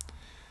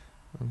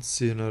 I don't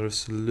see another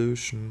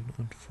solution,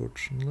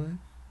 unfortunately.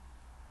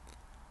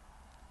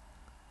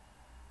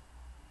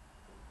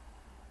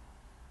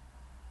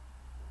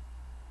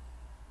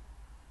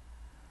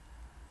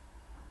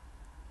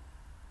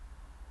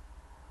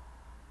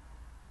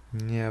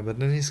 Yeah, but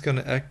then he's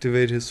gonna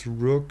activate his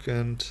rook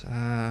and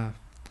I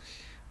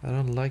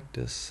don't like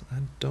this. I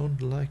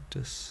don't like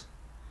this.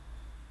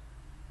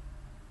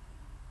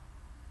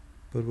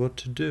 But what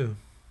to do?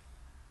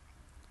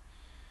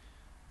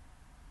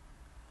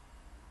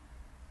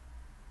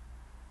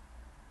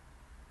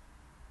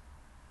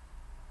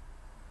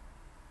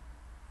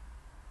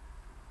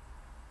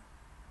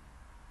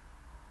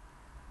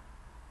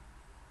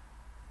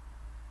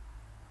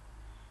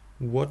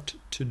 What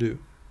to do?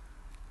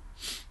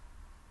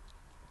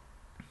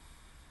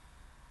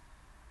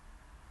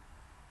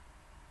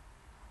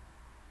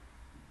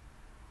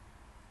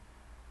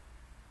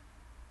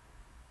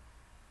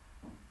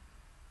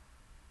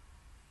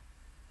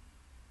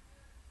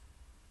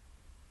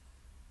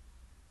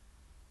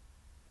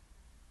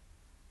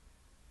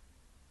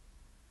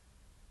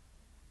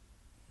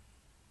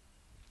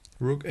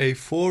 Rook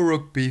a4,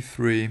 rook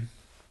b3.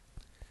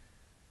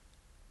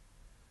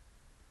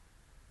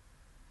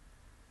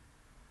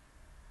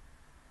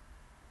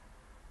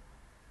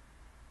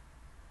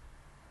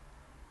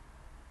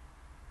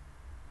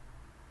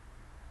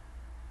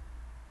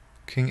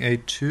 King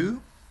a2.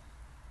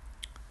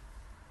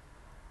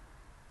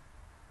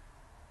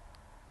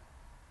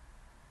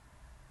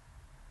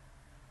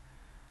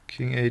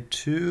 King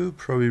a2,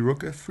 probably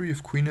rook f3.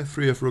 If queen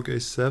f3, have rook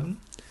a7.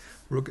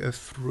 Rook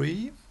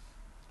f3.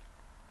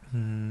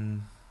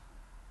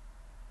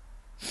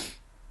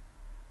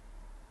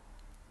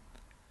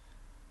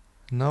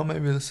 Now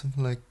maybe there's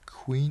something like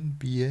queen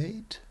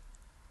b8.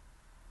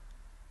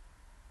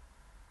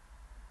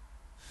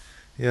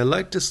 Yeah, I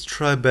like this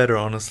try better,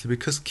 honestly,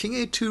 because king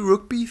a2,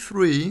 rook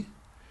b3.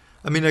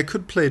 I mean, I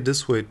could play it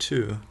this way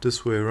too.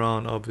 This way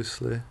around,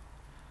 obviously.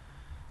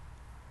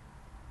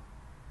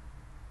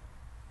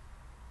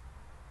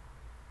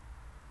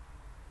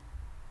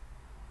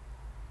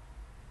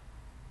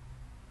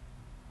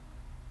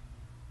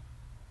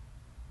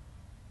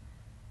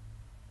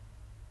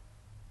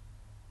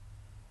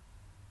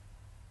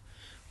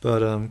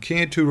 But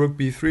king a2, rook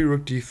b3,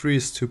 rook d3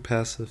 is too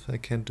passive. I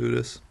can't do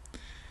this.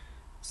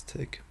 Let's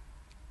take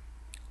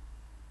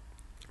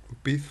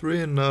rook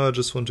b3, and now I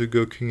just want to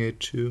go king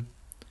a2.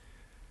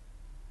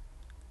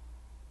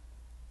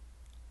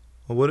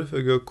 Or what if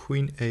I go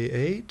queen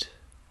a8?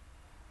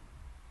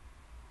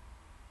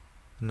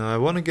 No, I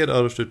want to get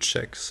out of the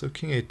check, so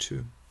king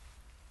a2.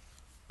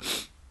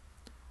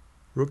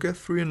 Rook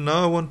f3, and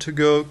now I want to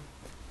go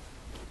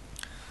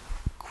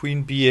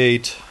queen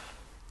b8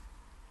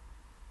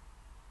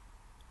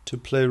 to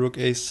play rook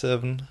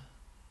a7.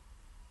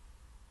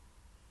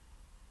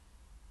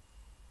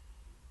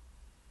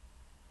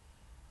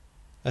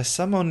 I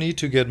somehow need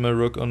to get my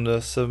rook on the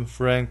 7th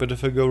rank, but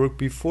if I go rook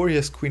b4, he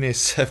has queen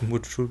a7,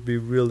 which would be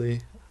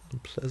really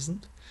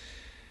unpleasant.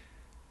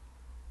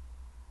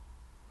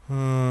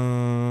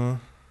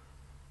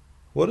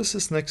 What is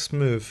his next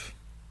move?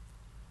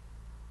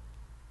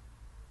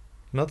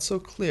 Not so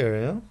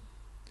clear,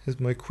 yeah?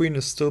 My queen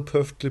is still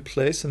perfectly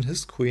placed and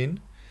his queen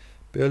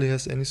barely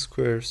has any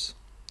squares.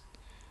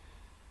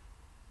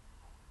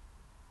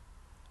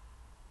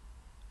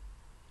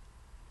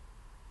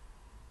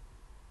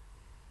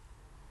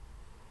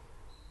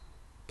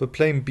 But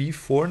playing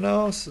b4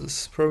 now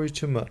is probably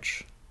too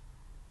much.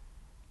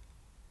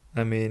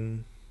 I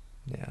mean,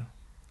 yeah.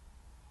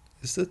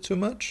 Is that too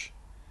much?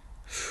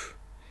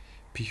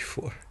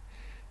 b4.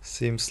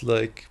 Seems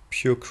like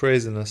pure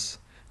craziness.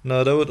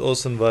 No, that would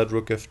also invite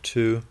rook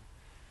f2.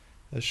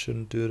 I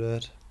shouldn't do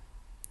that.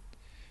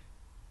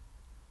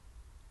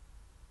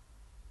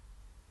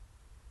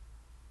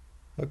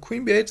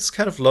 Queen b8 is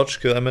kind of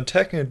logical. I'm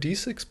attacking a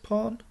d6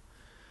 pawn.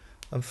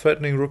 I'm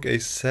threatening rook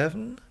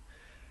a7.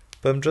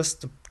 But I'm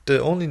just... The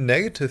only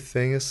negative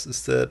thing is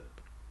that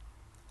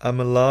I'm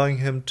allowing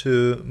him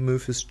to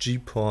move his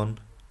g-pawn.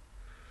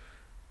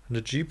 And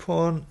the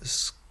g-pawn is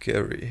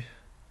scary.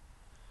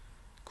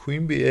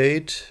 Queen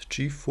b8,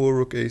 g4,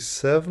 rook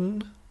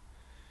a7,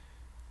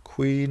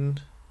 queen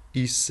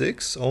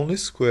e6, only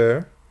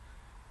square.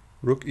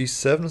 Rook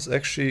e7 is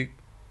actually...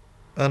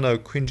 Oh no,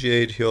 queen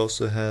g8 he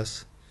also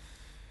has.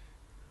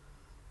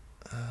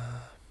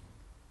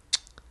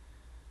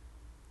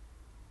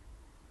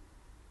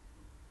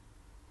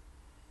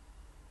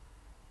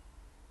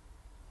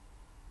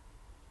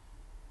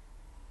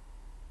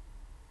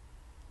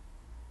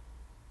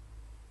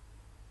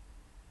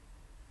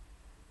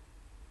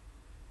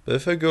 But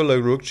if I go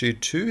like rook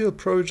g2, he'll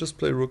probably just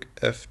play rook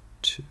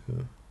f2.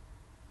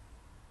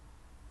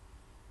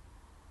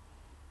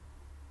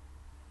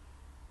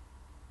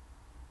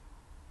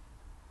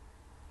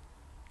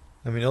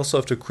 I mean, also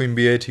after queen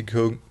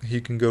b8,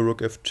 he can go rook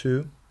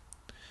f2.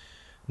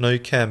 No, he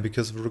can't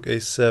because of rook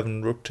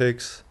a7. Rook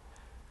takes...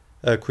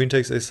 queen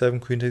takes a7,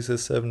 queen takes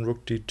a7,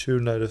 rook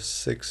d2, knight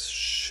f6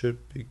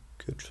 should be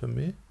good for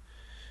me.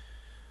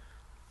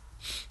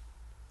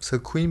 So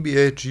queen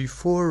b8,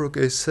 g4, rook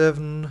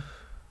a7,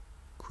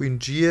 queen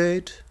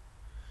g8.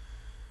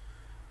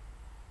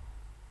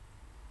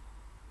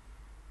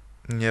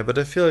 Yeah, but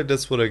I feel like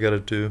that's what I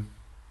gotta do.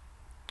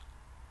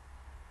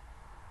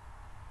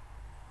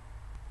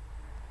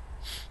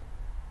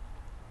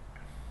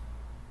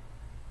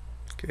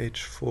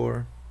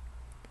 h4.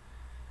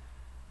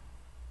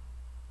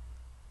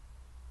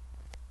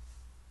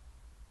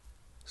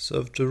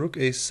 So after rook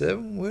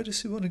a7, where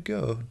does he want to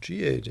go?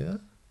 g8, yeah?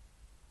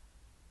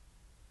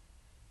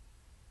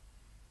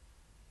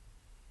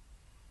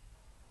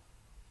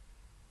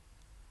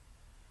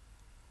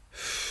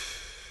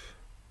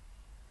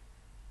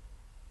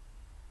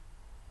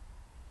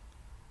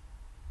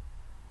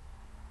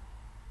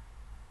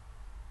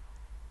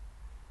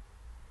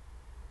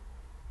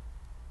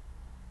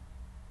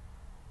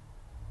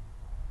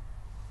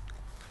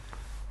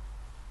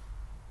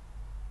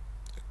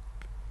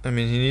 I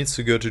mean, he needs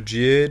to go to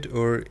g8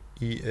 or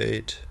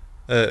e8.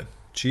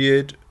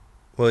 G8,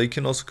 well, he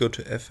can also go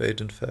to f8,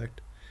 in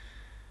fact.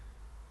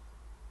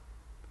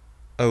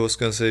 I was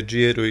gonna say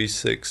g8 or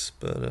e6,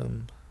 but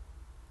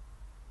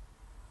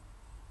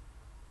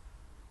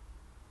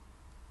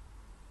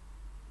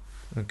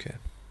okay.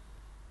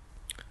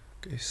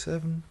 Okay,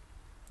 7.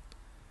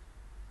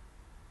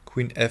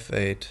 Queen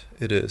f8,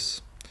 it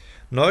is.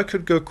 Now I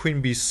could go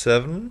queen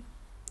b7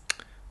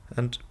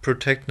 and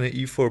protect the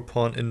e4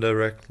 pawn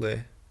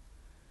indirectly.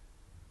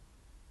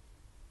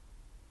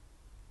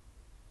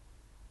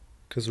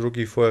 Because rook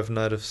e4 have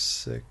knight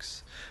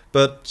f6.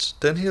 But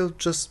then he'll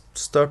just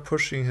start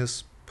pushing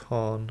his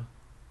pawn.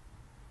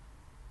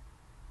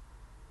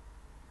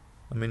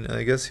 I mean,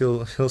 I guess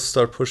he'll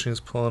start pushing his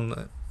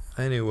pawn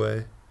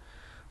anyway.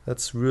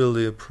 That's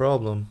really a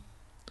problem.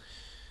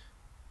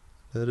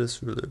 That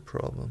is really a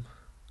problem.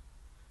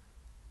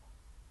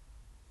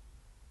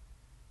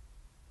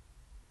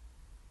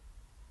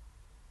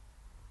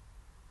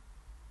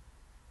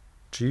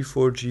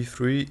 g4,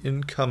 g3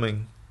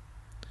 incoming.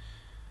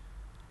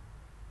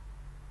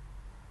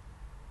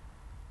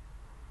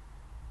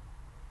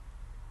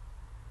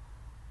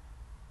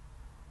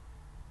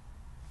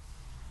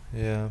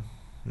 Yeah.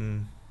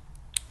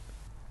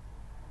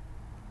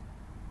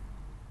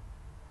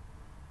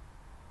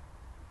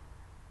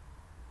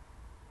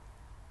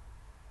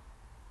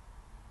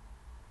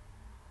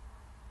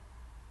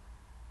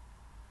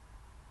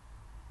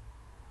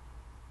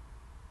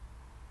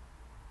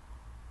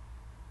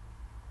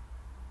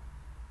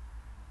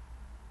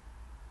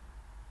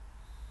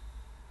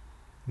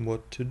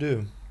 What to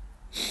do?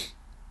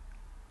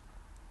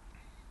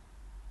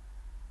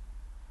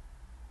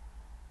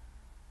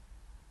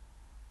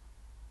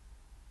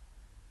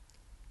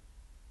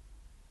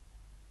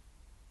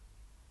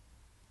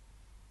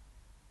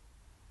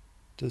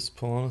 This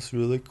pawn is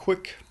really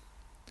quick.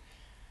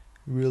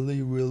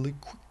 Really, really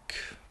quick.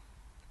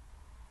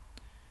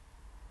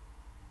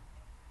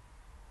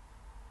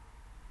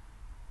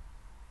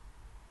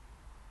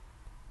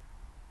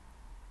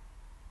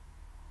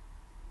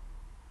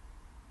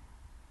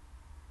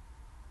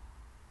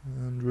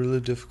 And really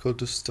difficult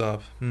to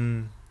stop.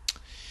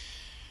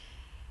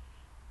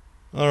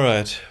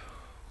 Alright,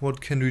 what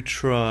can we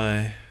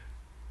try?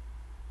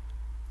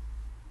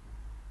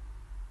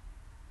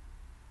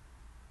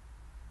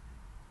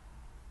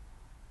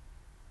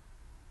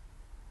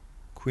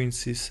 Queen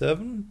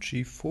c7,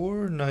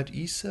 g4, knight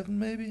e7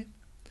 maybe?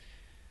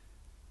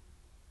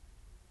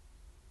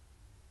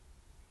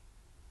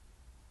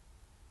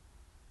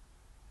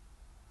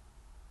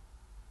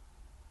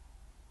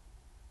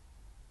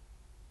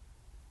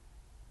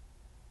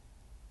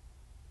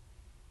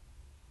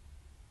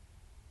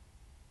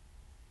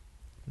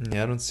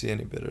 Yeah, I don't see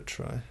any better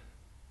try.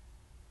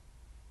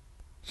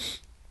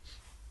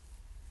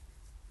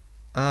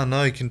 Ah,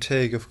 now you can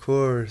take, of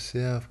course.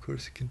 Yeah, of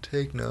course you can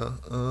take now.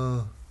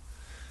 Oh,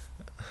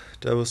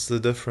 that was the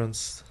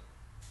difference.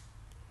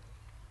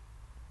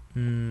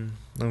 I'm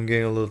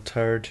getting a little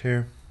tired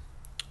here.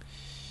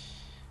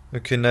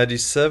 Okay, knight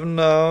e7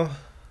 now.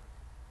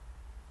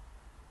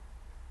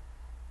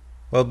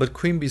 Well, but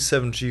queen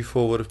b7,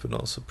 g4 would have been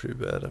also pretty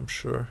bad, I'm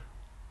sure.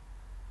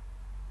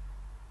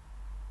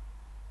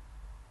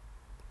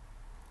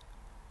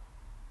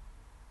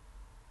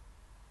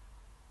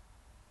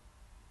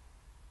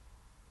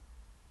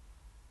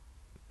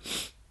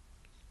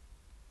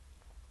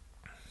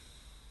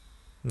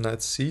 Knight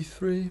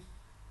c3.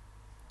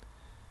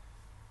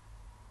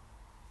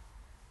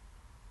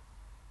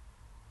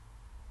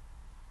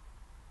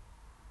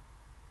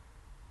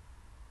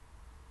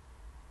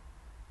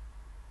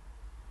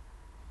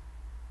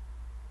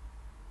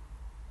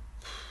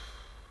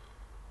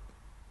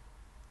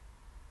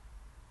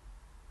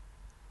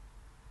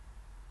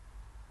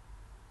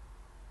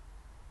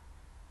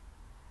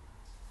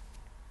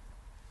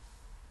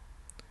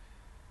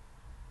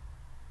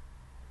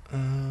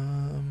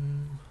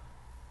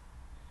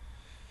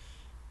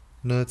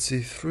 Knight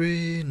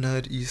c3,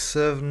 knight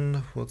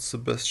e7. What's the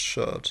best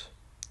shot?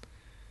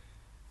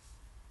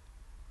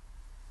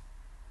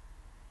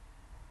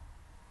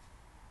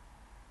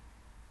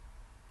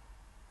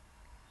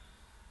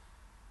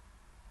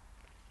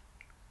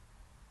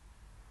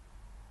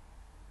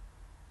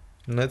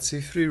 Knight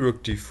c3,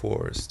 rook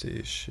d4 is the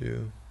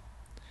issue.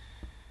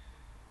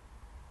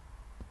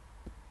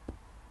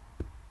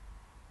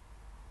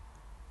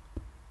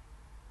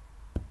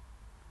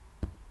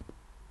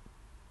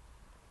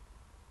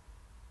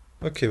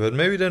 Okay, but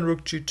maybe then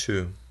rook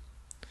g2.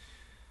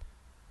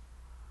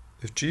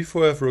 If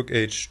g4 I have rook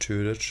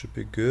h2, that should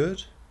be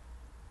good.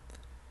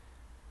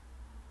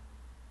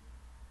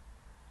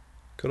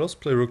 Could also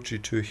play rook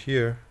g2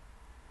 here.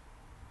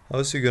 How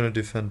is he gonna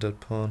defend that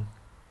pawn?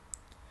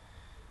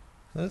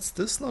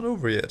 This not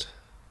over yet.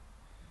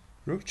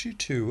 Rook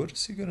g2, what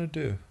is he gonna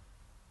do?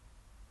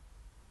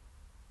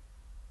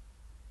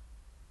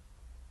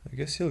 I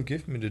guess he'll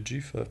give me the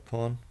g5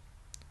 pawn.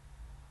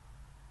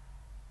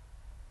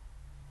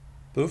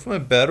 But with my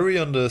battery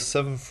on the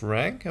 7th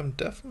rank, I'm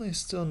definitely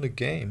still in the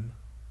game.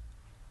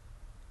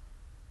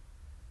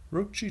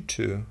 Rook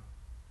g2.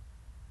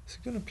 Is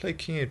he gonna play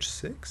king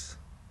h6?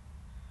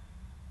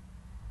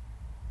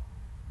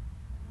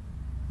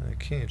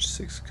 King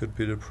h6 could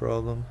be the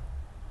problem.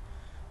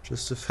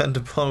 Just defend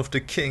the pawn of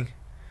the king.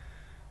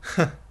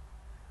 That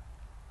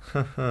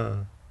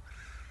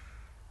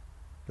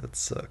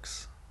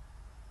sucks.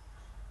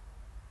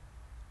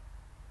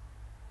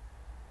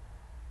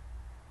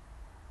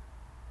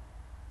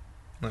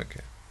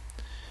 Okay.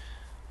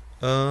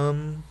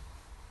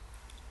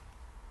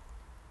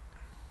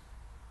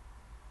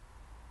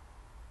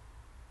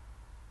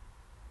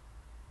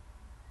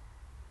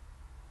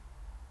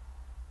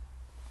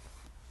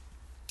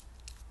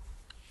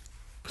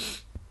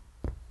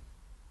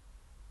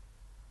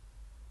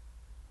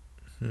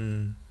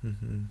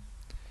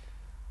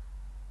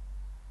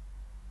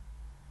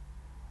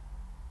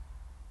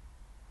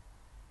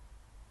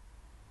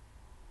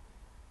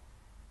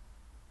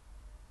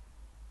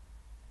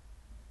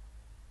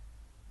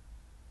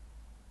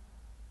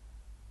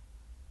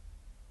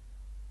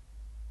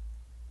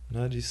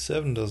 Knight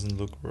e7 doesn't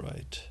look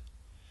right.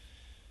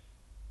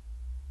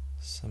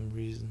 For some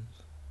reason.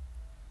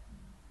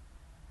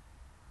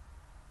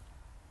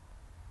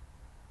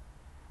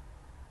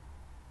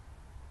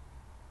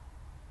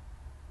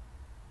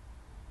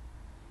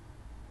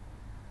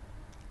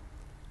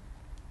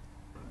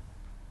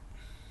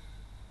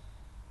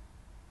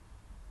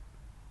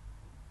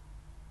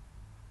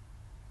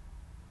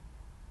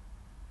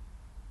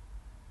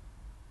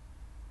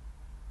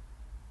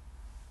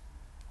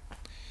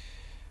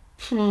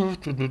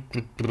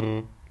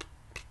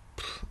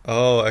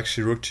 Oh,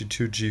 actually rook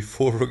g2,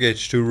 g4, rook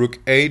h2,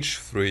 rook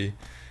h3.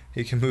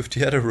 He can move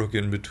the other rook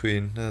in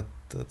between.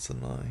 That's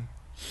annoying.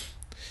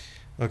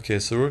 Okay,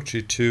 so rook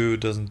g2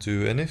 doesn't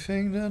do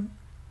anything then.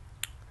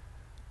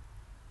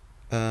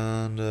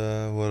 And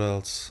what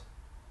else?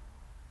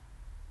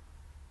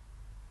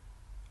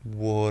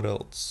 What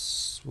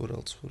else? What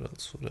else? What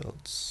else? What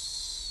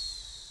else?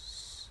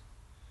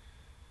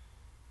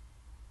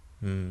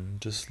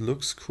 Just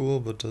looks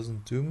cool but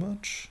doesn't do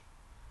much.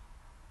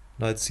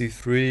 Knight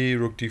c3,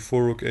 rook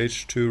d4, rook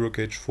h2, rook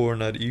h4,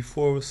 knight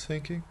e4 was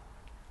thinking.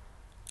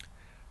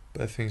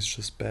 But I think it's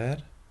just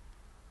bad.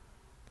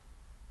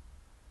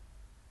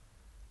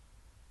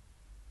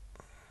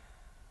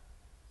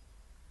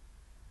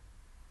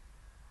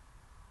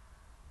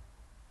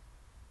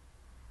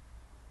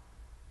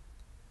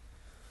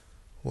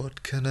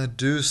 What can I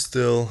do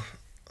still?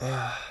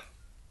 Ah.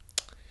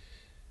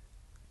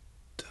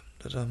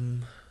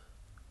 Dum-da-dum.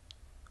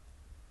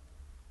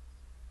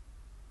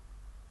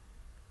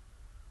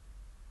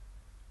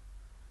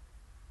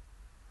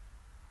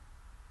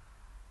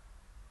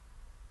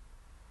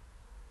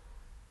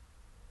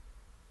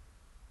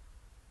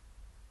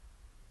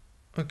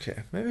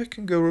 Okay, maybe I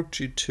can go rook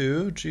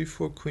g2,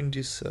 g4, queen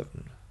d7.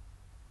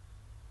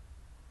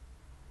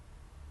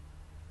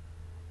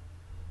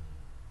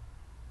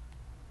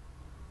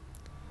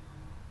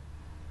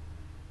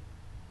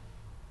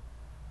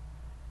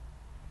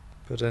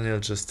 But then he'll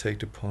just take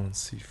the pawn on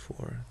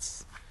c4.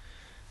 This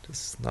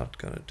is not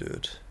gonna do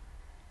it.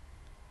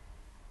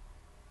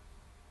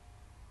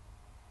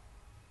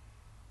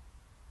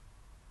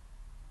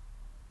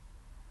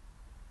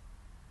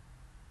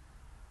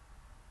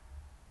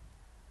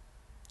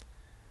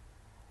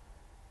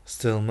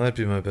 Still, might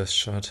be my best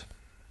shot.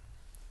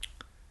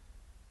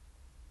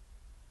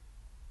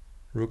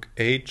 Rook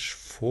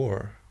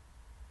h4.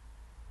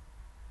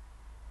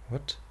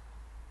 What?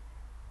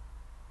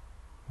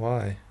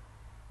 Why?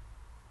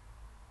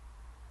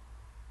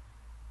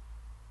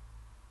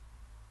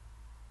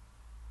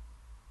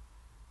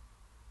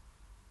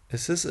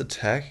 Is this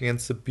attack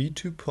against the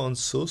b2 pawn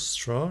so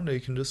strong that you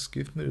can just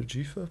give me the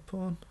g5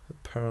 pawn?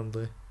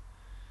 Apparently.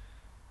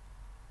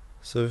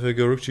 So if I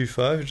go rook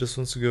g5, he just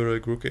wants to go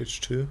like rook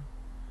h2.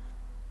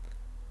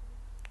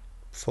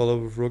 Follow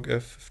with rook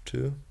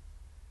f2.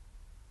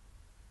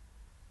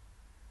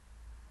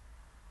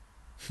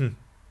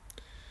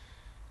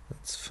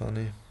 That's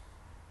funny.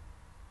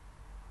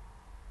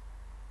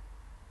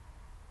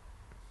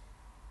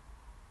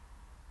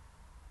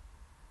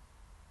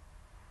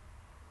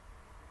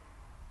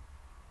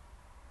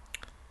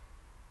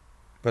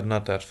 But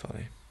not that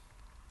funny.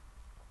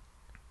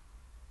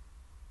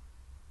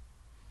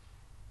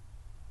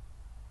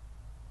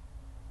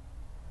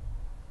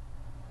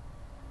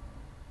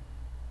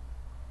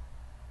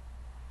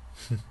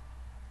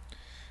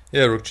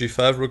 Yeah, rook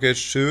g5, rook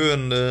h2,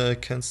 and I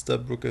can't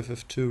stop rook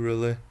ff2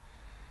 really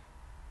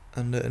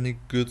under any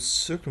good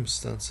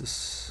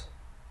circumstances.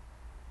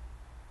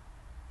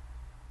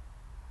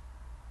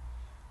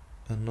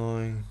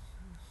 Annoying.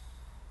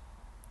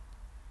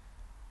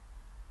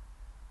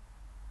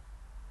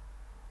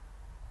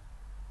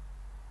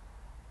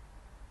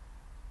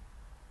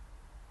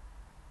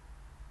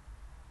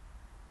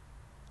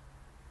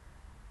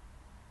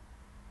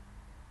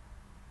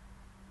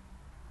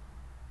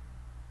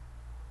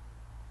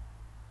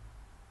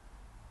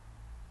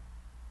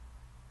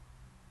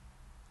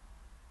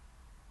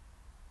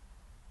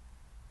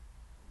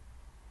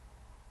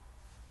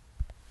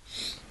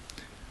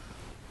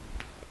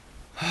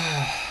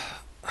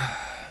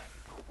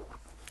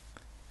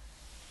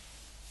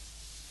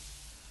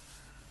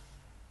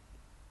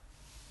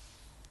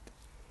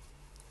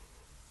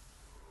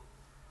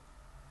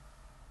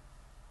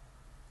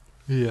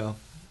 Yeah.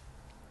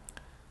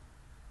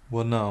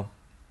 What now?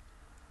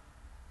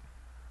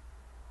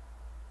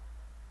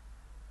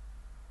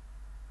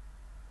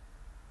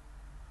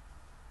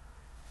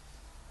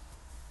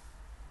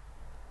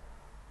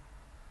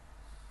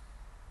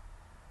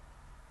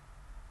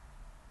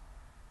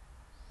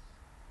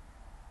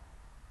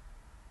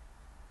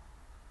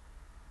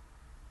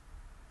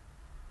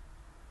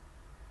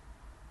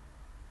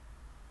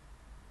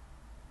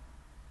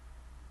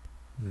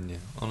 Yeah,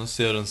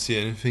 honestly I don't see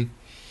anything.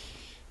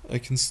 I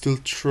can still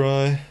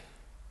try.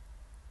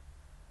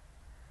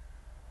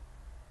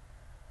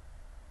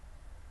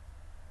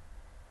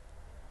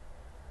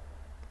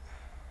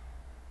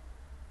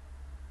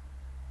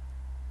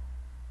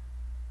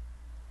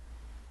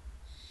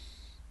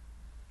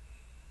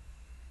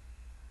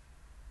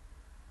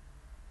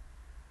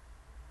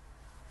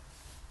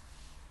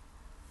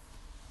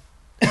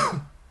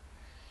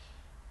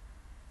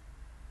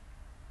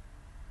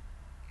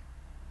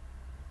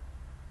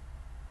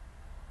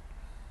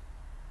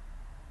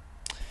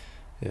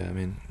 Yeah, I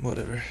mean,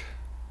 whatever.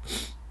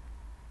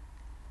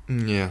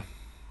 Yeah.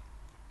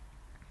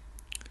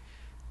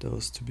 That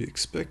was to be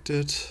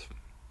expected.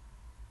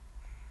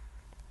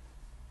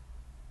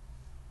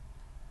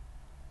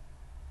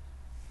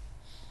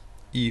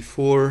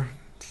 e4,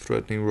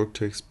 threatening rook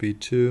takes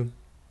b2.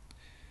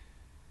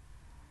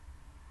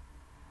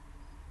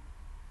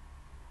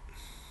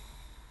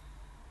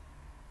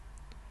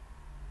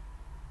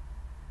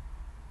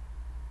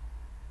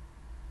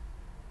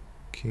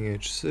 King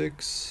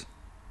h6.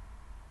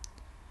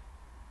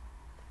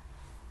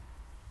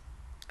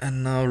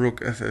 And now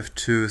rook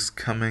ff2 is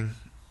coming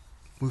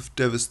with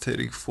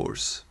devastating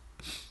force.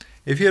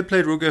 If he had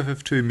played rook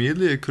ff2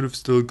 immediately, I could have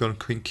still gone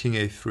king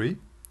a3.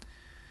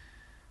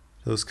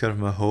 That was kind of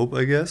my hope,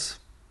 I guess.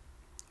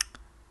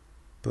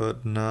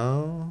 But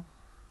now,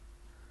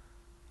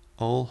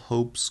 all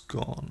hope's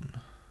gone.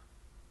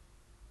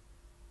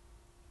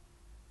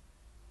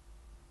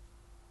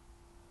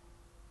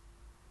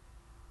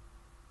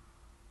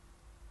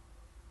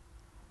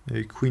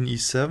 Maybe queen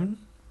e7.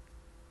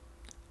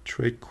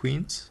 Trade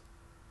queens.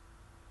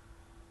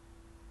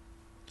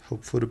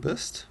 Hope for the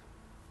best.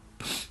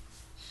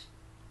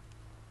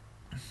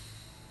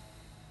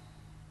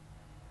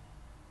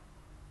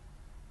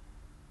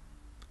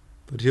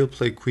 But he'll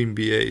play queen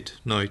b8.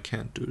 No, he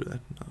can't do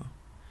that, no.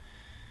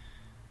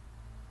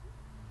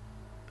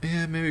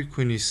 Yeah, maybe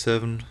queen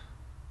e7.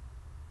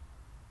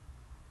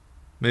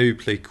 Maybe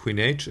play queen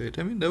h8.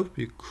 I mean, that would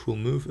be a cool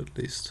move at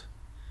least.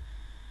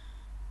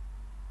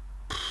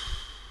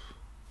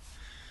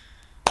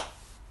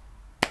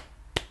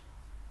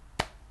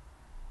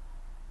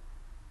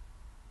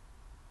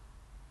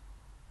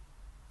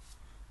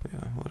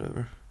 Yeah,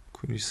 whatever.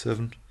 Queen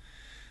e7.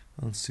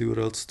 I'll see what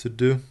else to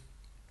do.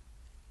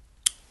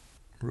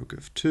 Rook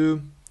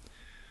f2.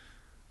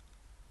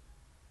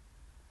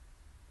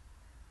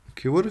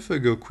 Okay, what if I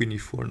go queen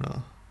e4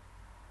 now?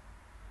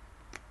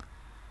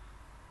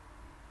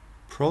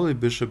 Probably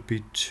bishop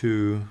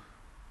b2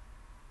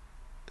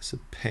 is a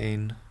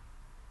pain.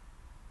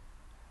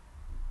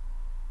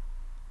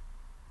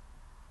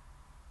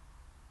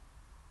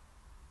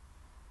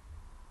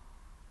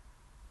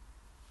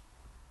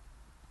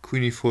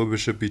 Queen e4,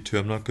 bishop b2.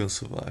 I'm not going to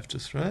survive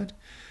this, right?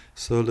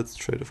 So let's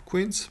trade off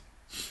queens.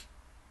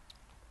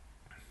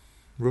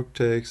 Rook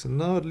takes, and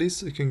now at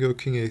least I can go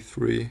king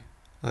a3,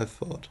 I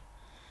thought.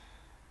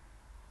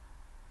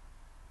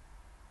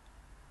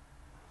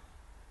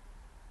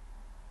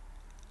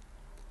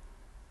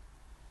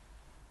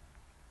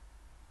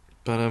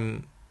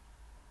 But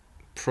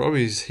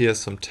probably he has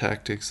some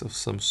tactics of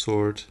some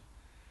sort.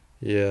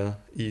 Yeah,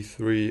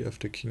 e3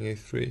 after king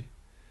a3.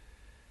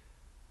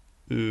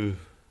 Ugh.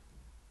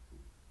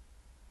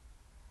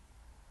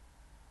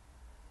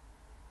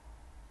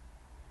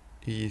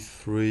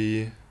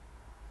 e3.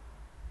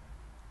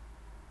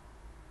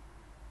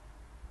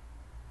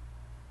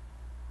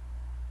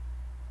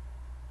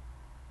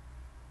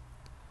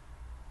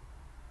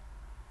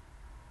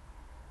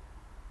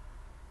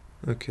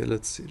 Okay,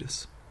 let's see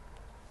this.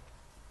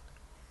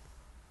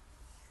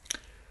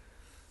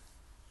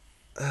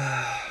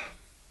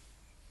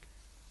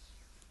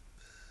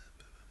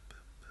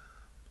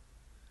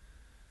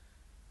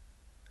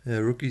 Yeah,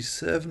 rook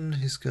e7,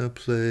 he's gonna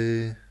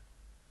play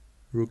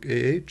rook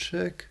a8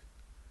 check.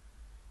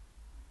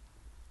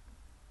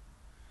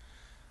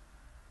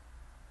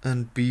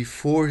 And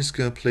b4, he's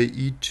gonna play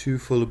e2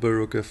 followed by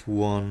rook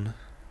f1.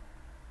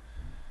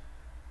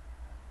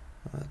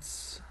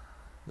 That's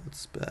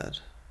bad.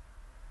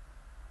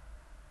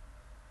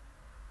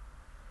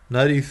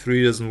 Knight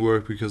e3 doesn't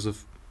work because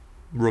of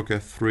rook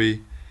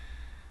f3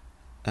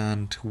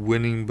 and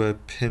winning by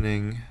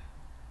pinning.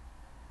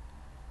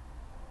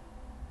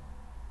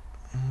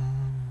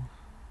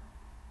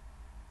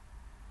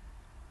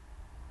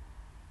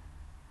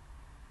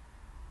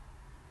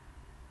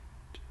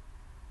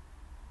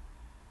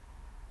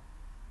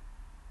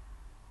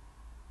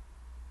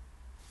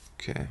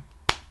 Okay.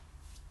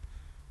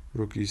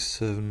 Rook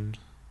e7.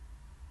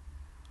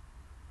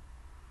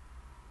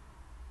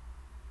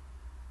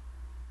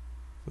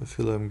 I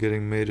feel like I'm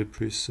getting mated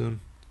pretty soon.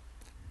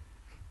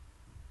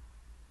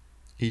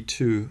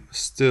 e2.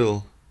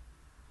 Still.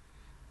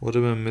 What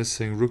am I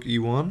missing? Rook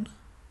e1?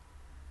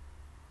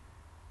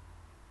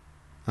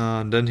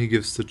 And then he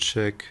gives the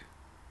check.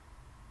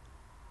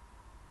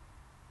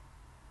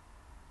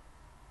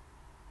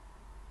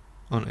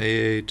 On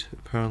a8,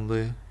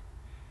 apparently.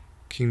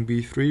 King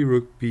b3,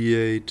 rook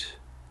b8.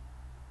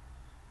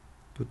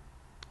 But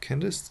can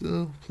they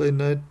still play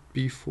knight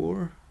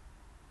b4?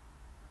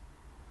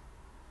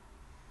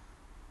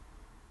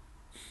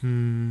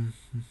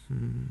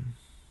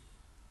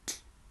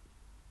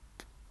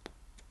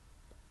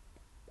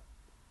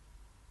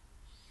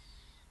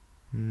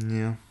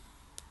 Yeah.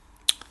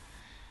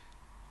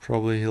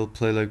 Probably he'll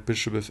play like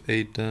bishop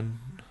f8 then.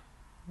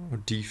 Or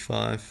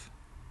d5.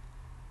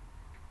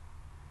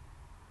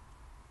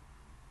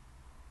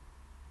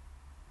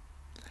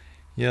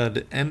 Yeah,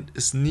 the end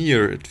is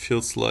near, it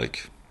feels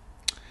like.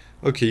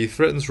 Okay, he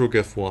threatens rook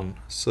f1,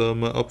 so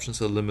my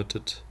options are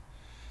limited.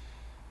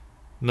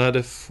 Knight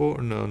f4,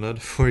 no, knight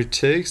f4 he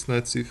takes,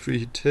 knight c3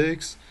 he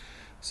takes.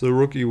 So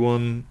rook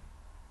e1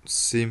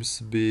 seems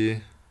to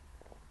be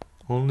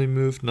only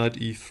move. Knight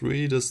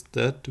e3, does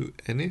that do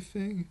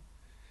anything?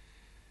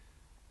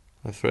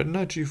 I threaten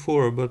knight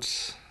g4,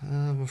 but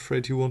I'm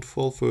afraid he won't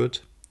fall for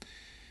it.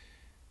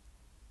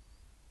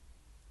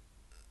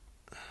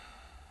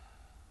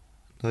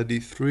 Knight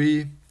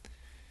e3,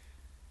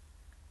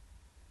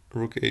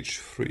 rook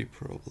h3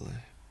 probably.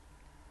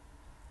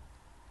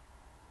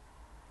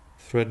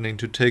 Threatening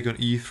to take on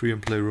e3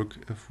 and play rook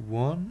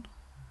f1.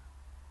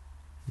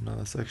 No,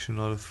 it's actually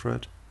not a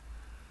threat.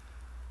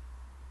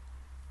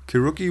 Okay,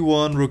 rook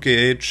e1, rook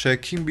a8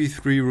 check, king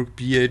b3, rook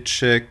b8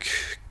 check,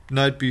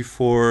 knight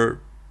b4,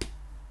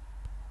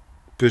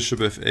 bishop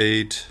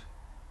f8,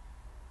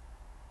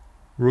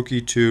 rook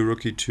e2,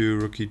 rook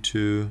e2, rook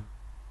e2,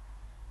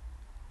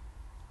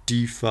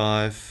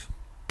 d5,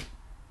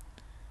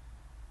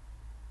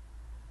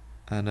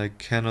 and I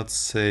cannot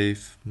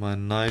save my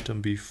knight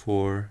on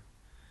b4.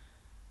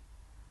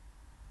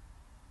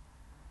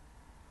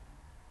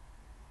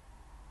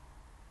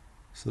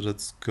 So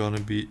that's gonna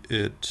be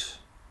it.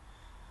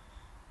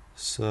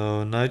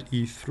 So knight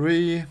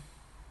e3.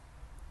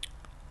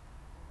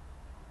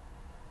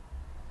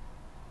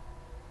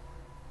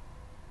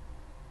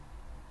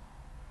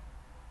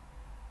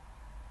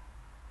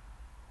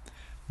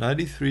 Knight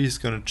e3 is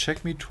gonna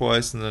check me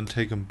twice and then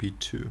take on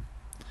b2.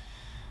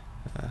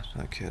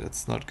 Okay,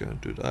 that's not gonna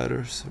do it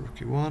either. So rook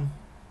e1.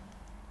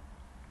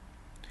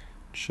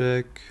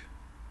 Check.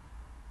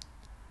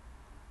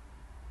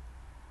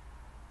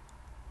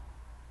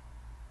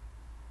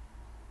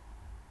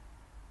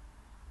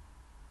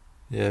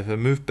 Yeah, if I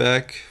move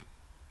back,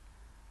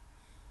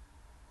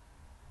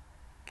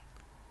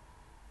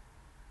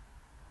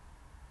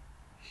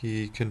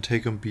 he can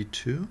take on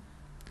b2.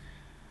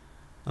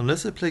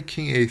 Unless I play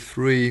king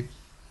a3,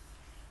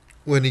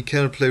 when he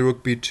cannot play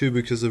rook b2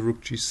 because of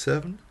rook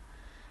g7.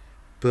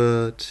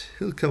 But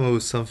he'll come up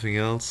with something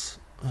else.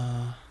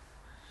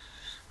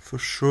 For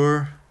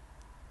sure.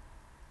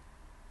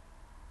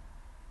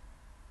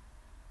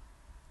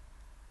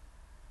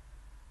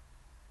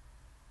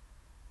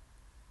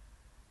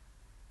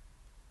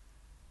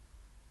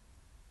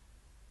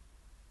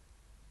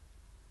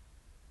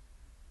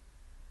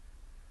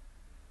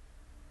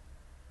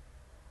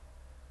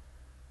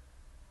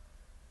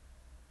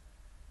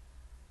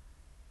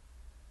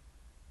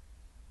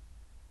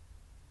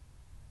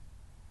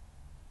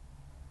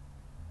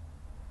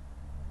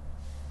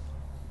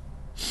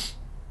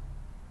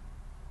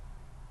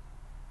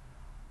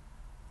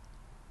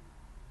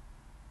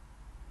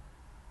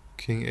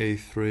 King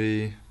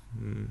a3.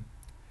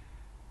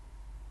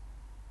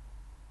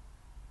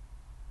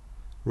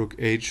 Rook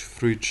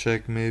h3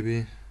 check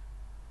maybe.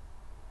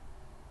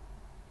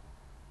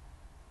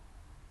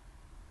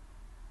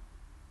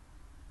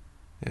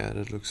 Yeah,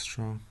 that looks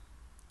strong.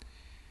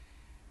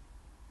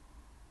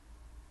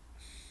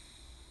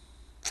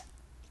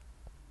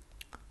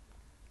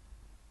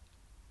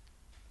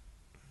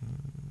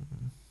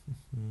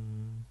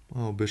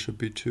 Oh, bishop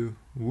b2.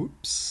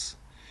 Whoops.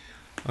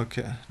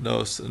 Okay, that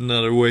was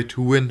another way to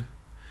win.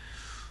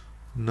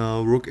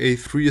 Now rook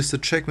a3 is the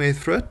checkmate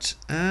threat,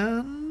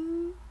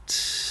 and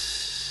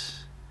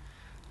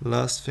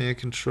last thing I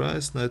can try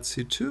is knight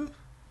c2,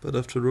 but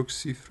after rook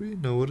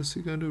c3, no, what is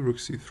he going to do? Rook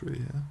c3,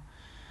 yeah.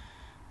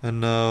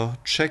 And now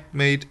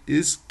checkmate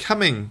is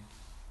coming.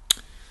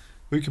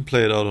 We can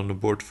play it out on the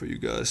board for you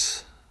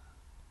guys.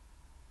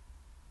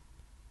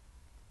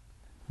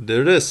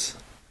 There it is.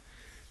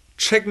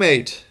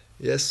 Checkmate.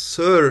 Yes,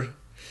 sir.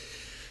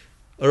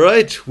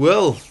 Alright,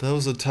 well, that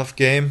was a tough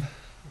game.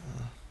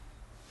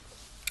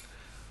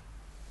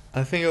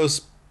 I think I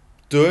was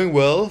doing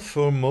well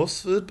for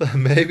most of it, but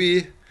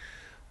maybe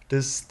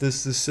this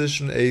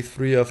decision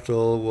a3 after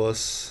all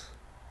was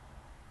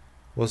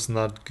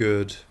not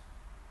good.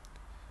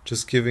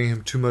 Just giving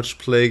him too much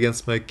play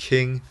against my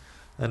king,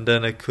 and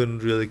then I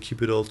couldn't really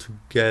keep it all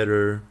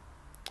together.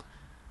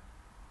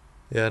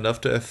 Yeah, and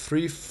after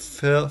f3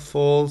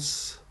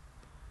 falls,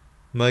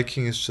 my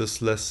king is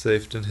just less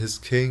safe than his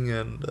king,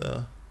 and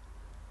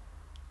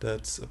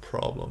that's a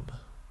problem.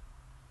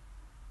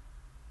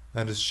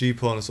 And his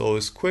g-pawn is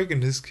always quick,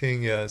 and his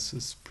king, yeah,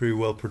 is pretty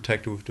well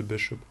protected with the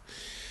bishop.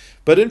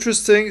 But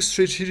interesting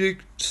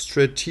strategic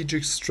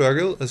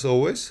struggle as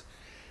always.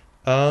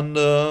 And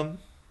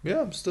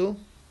yeah, I'm still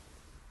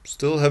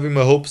having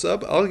my hopes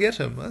up. I'll get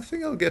him. I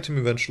think I'll get him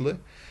eventually.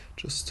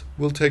 Just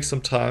will take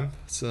some time.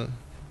 It's a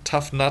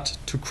tough nut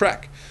to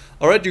crack.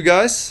 Alright, you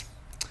guys.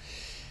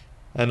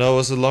 I know it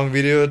was a long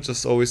video. It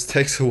just always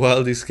takes a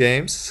while, these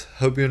games.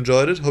 Hope you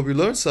enjoyed it. Hope you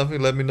learned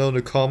something. Let me know in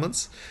the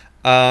comments.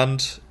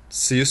 And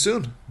see you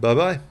soon. Bye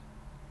bye.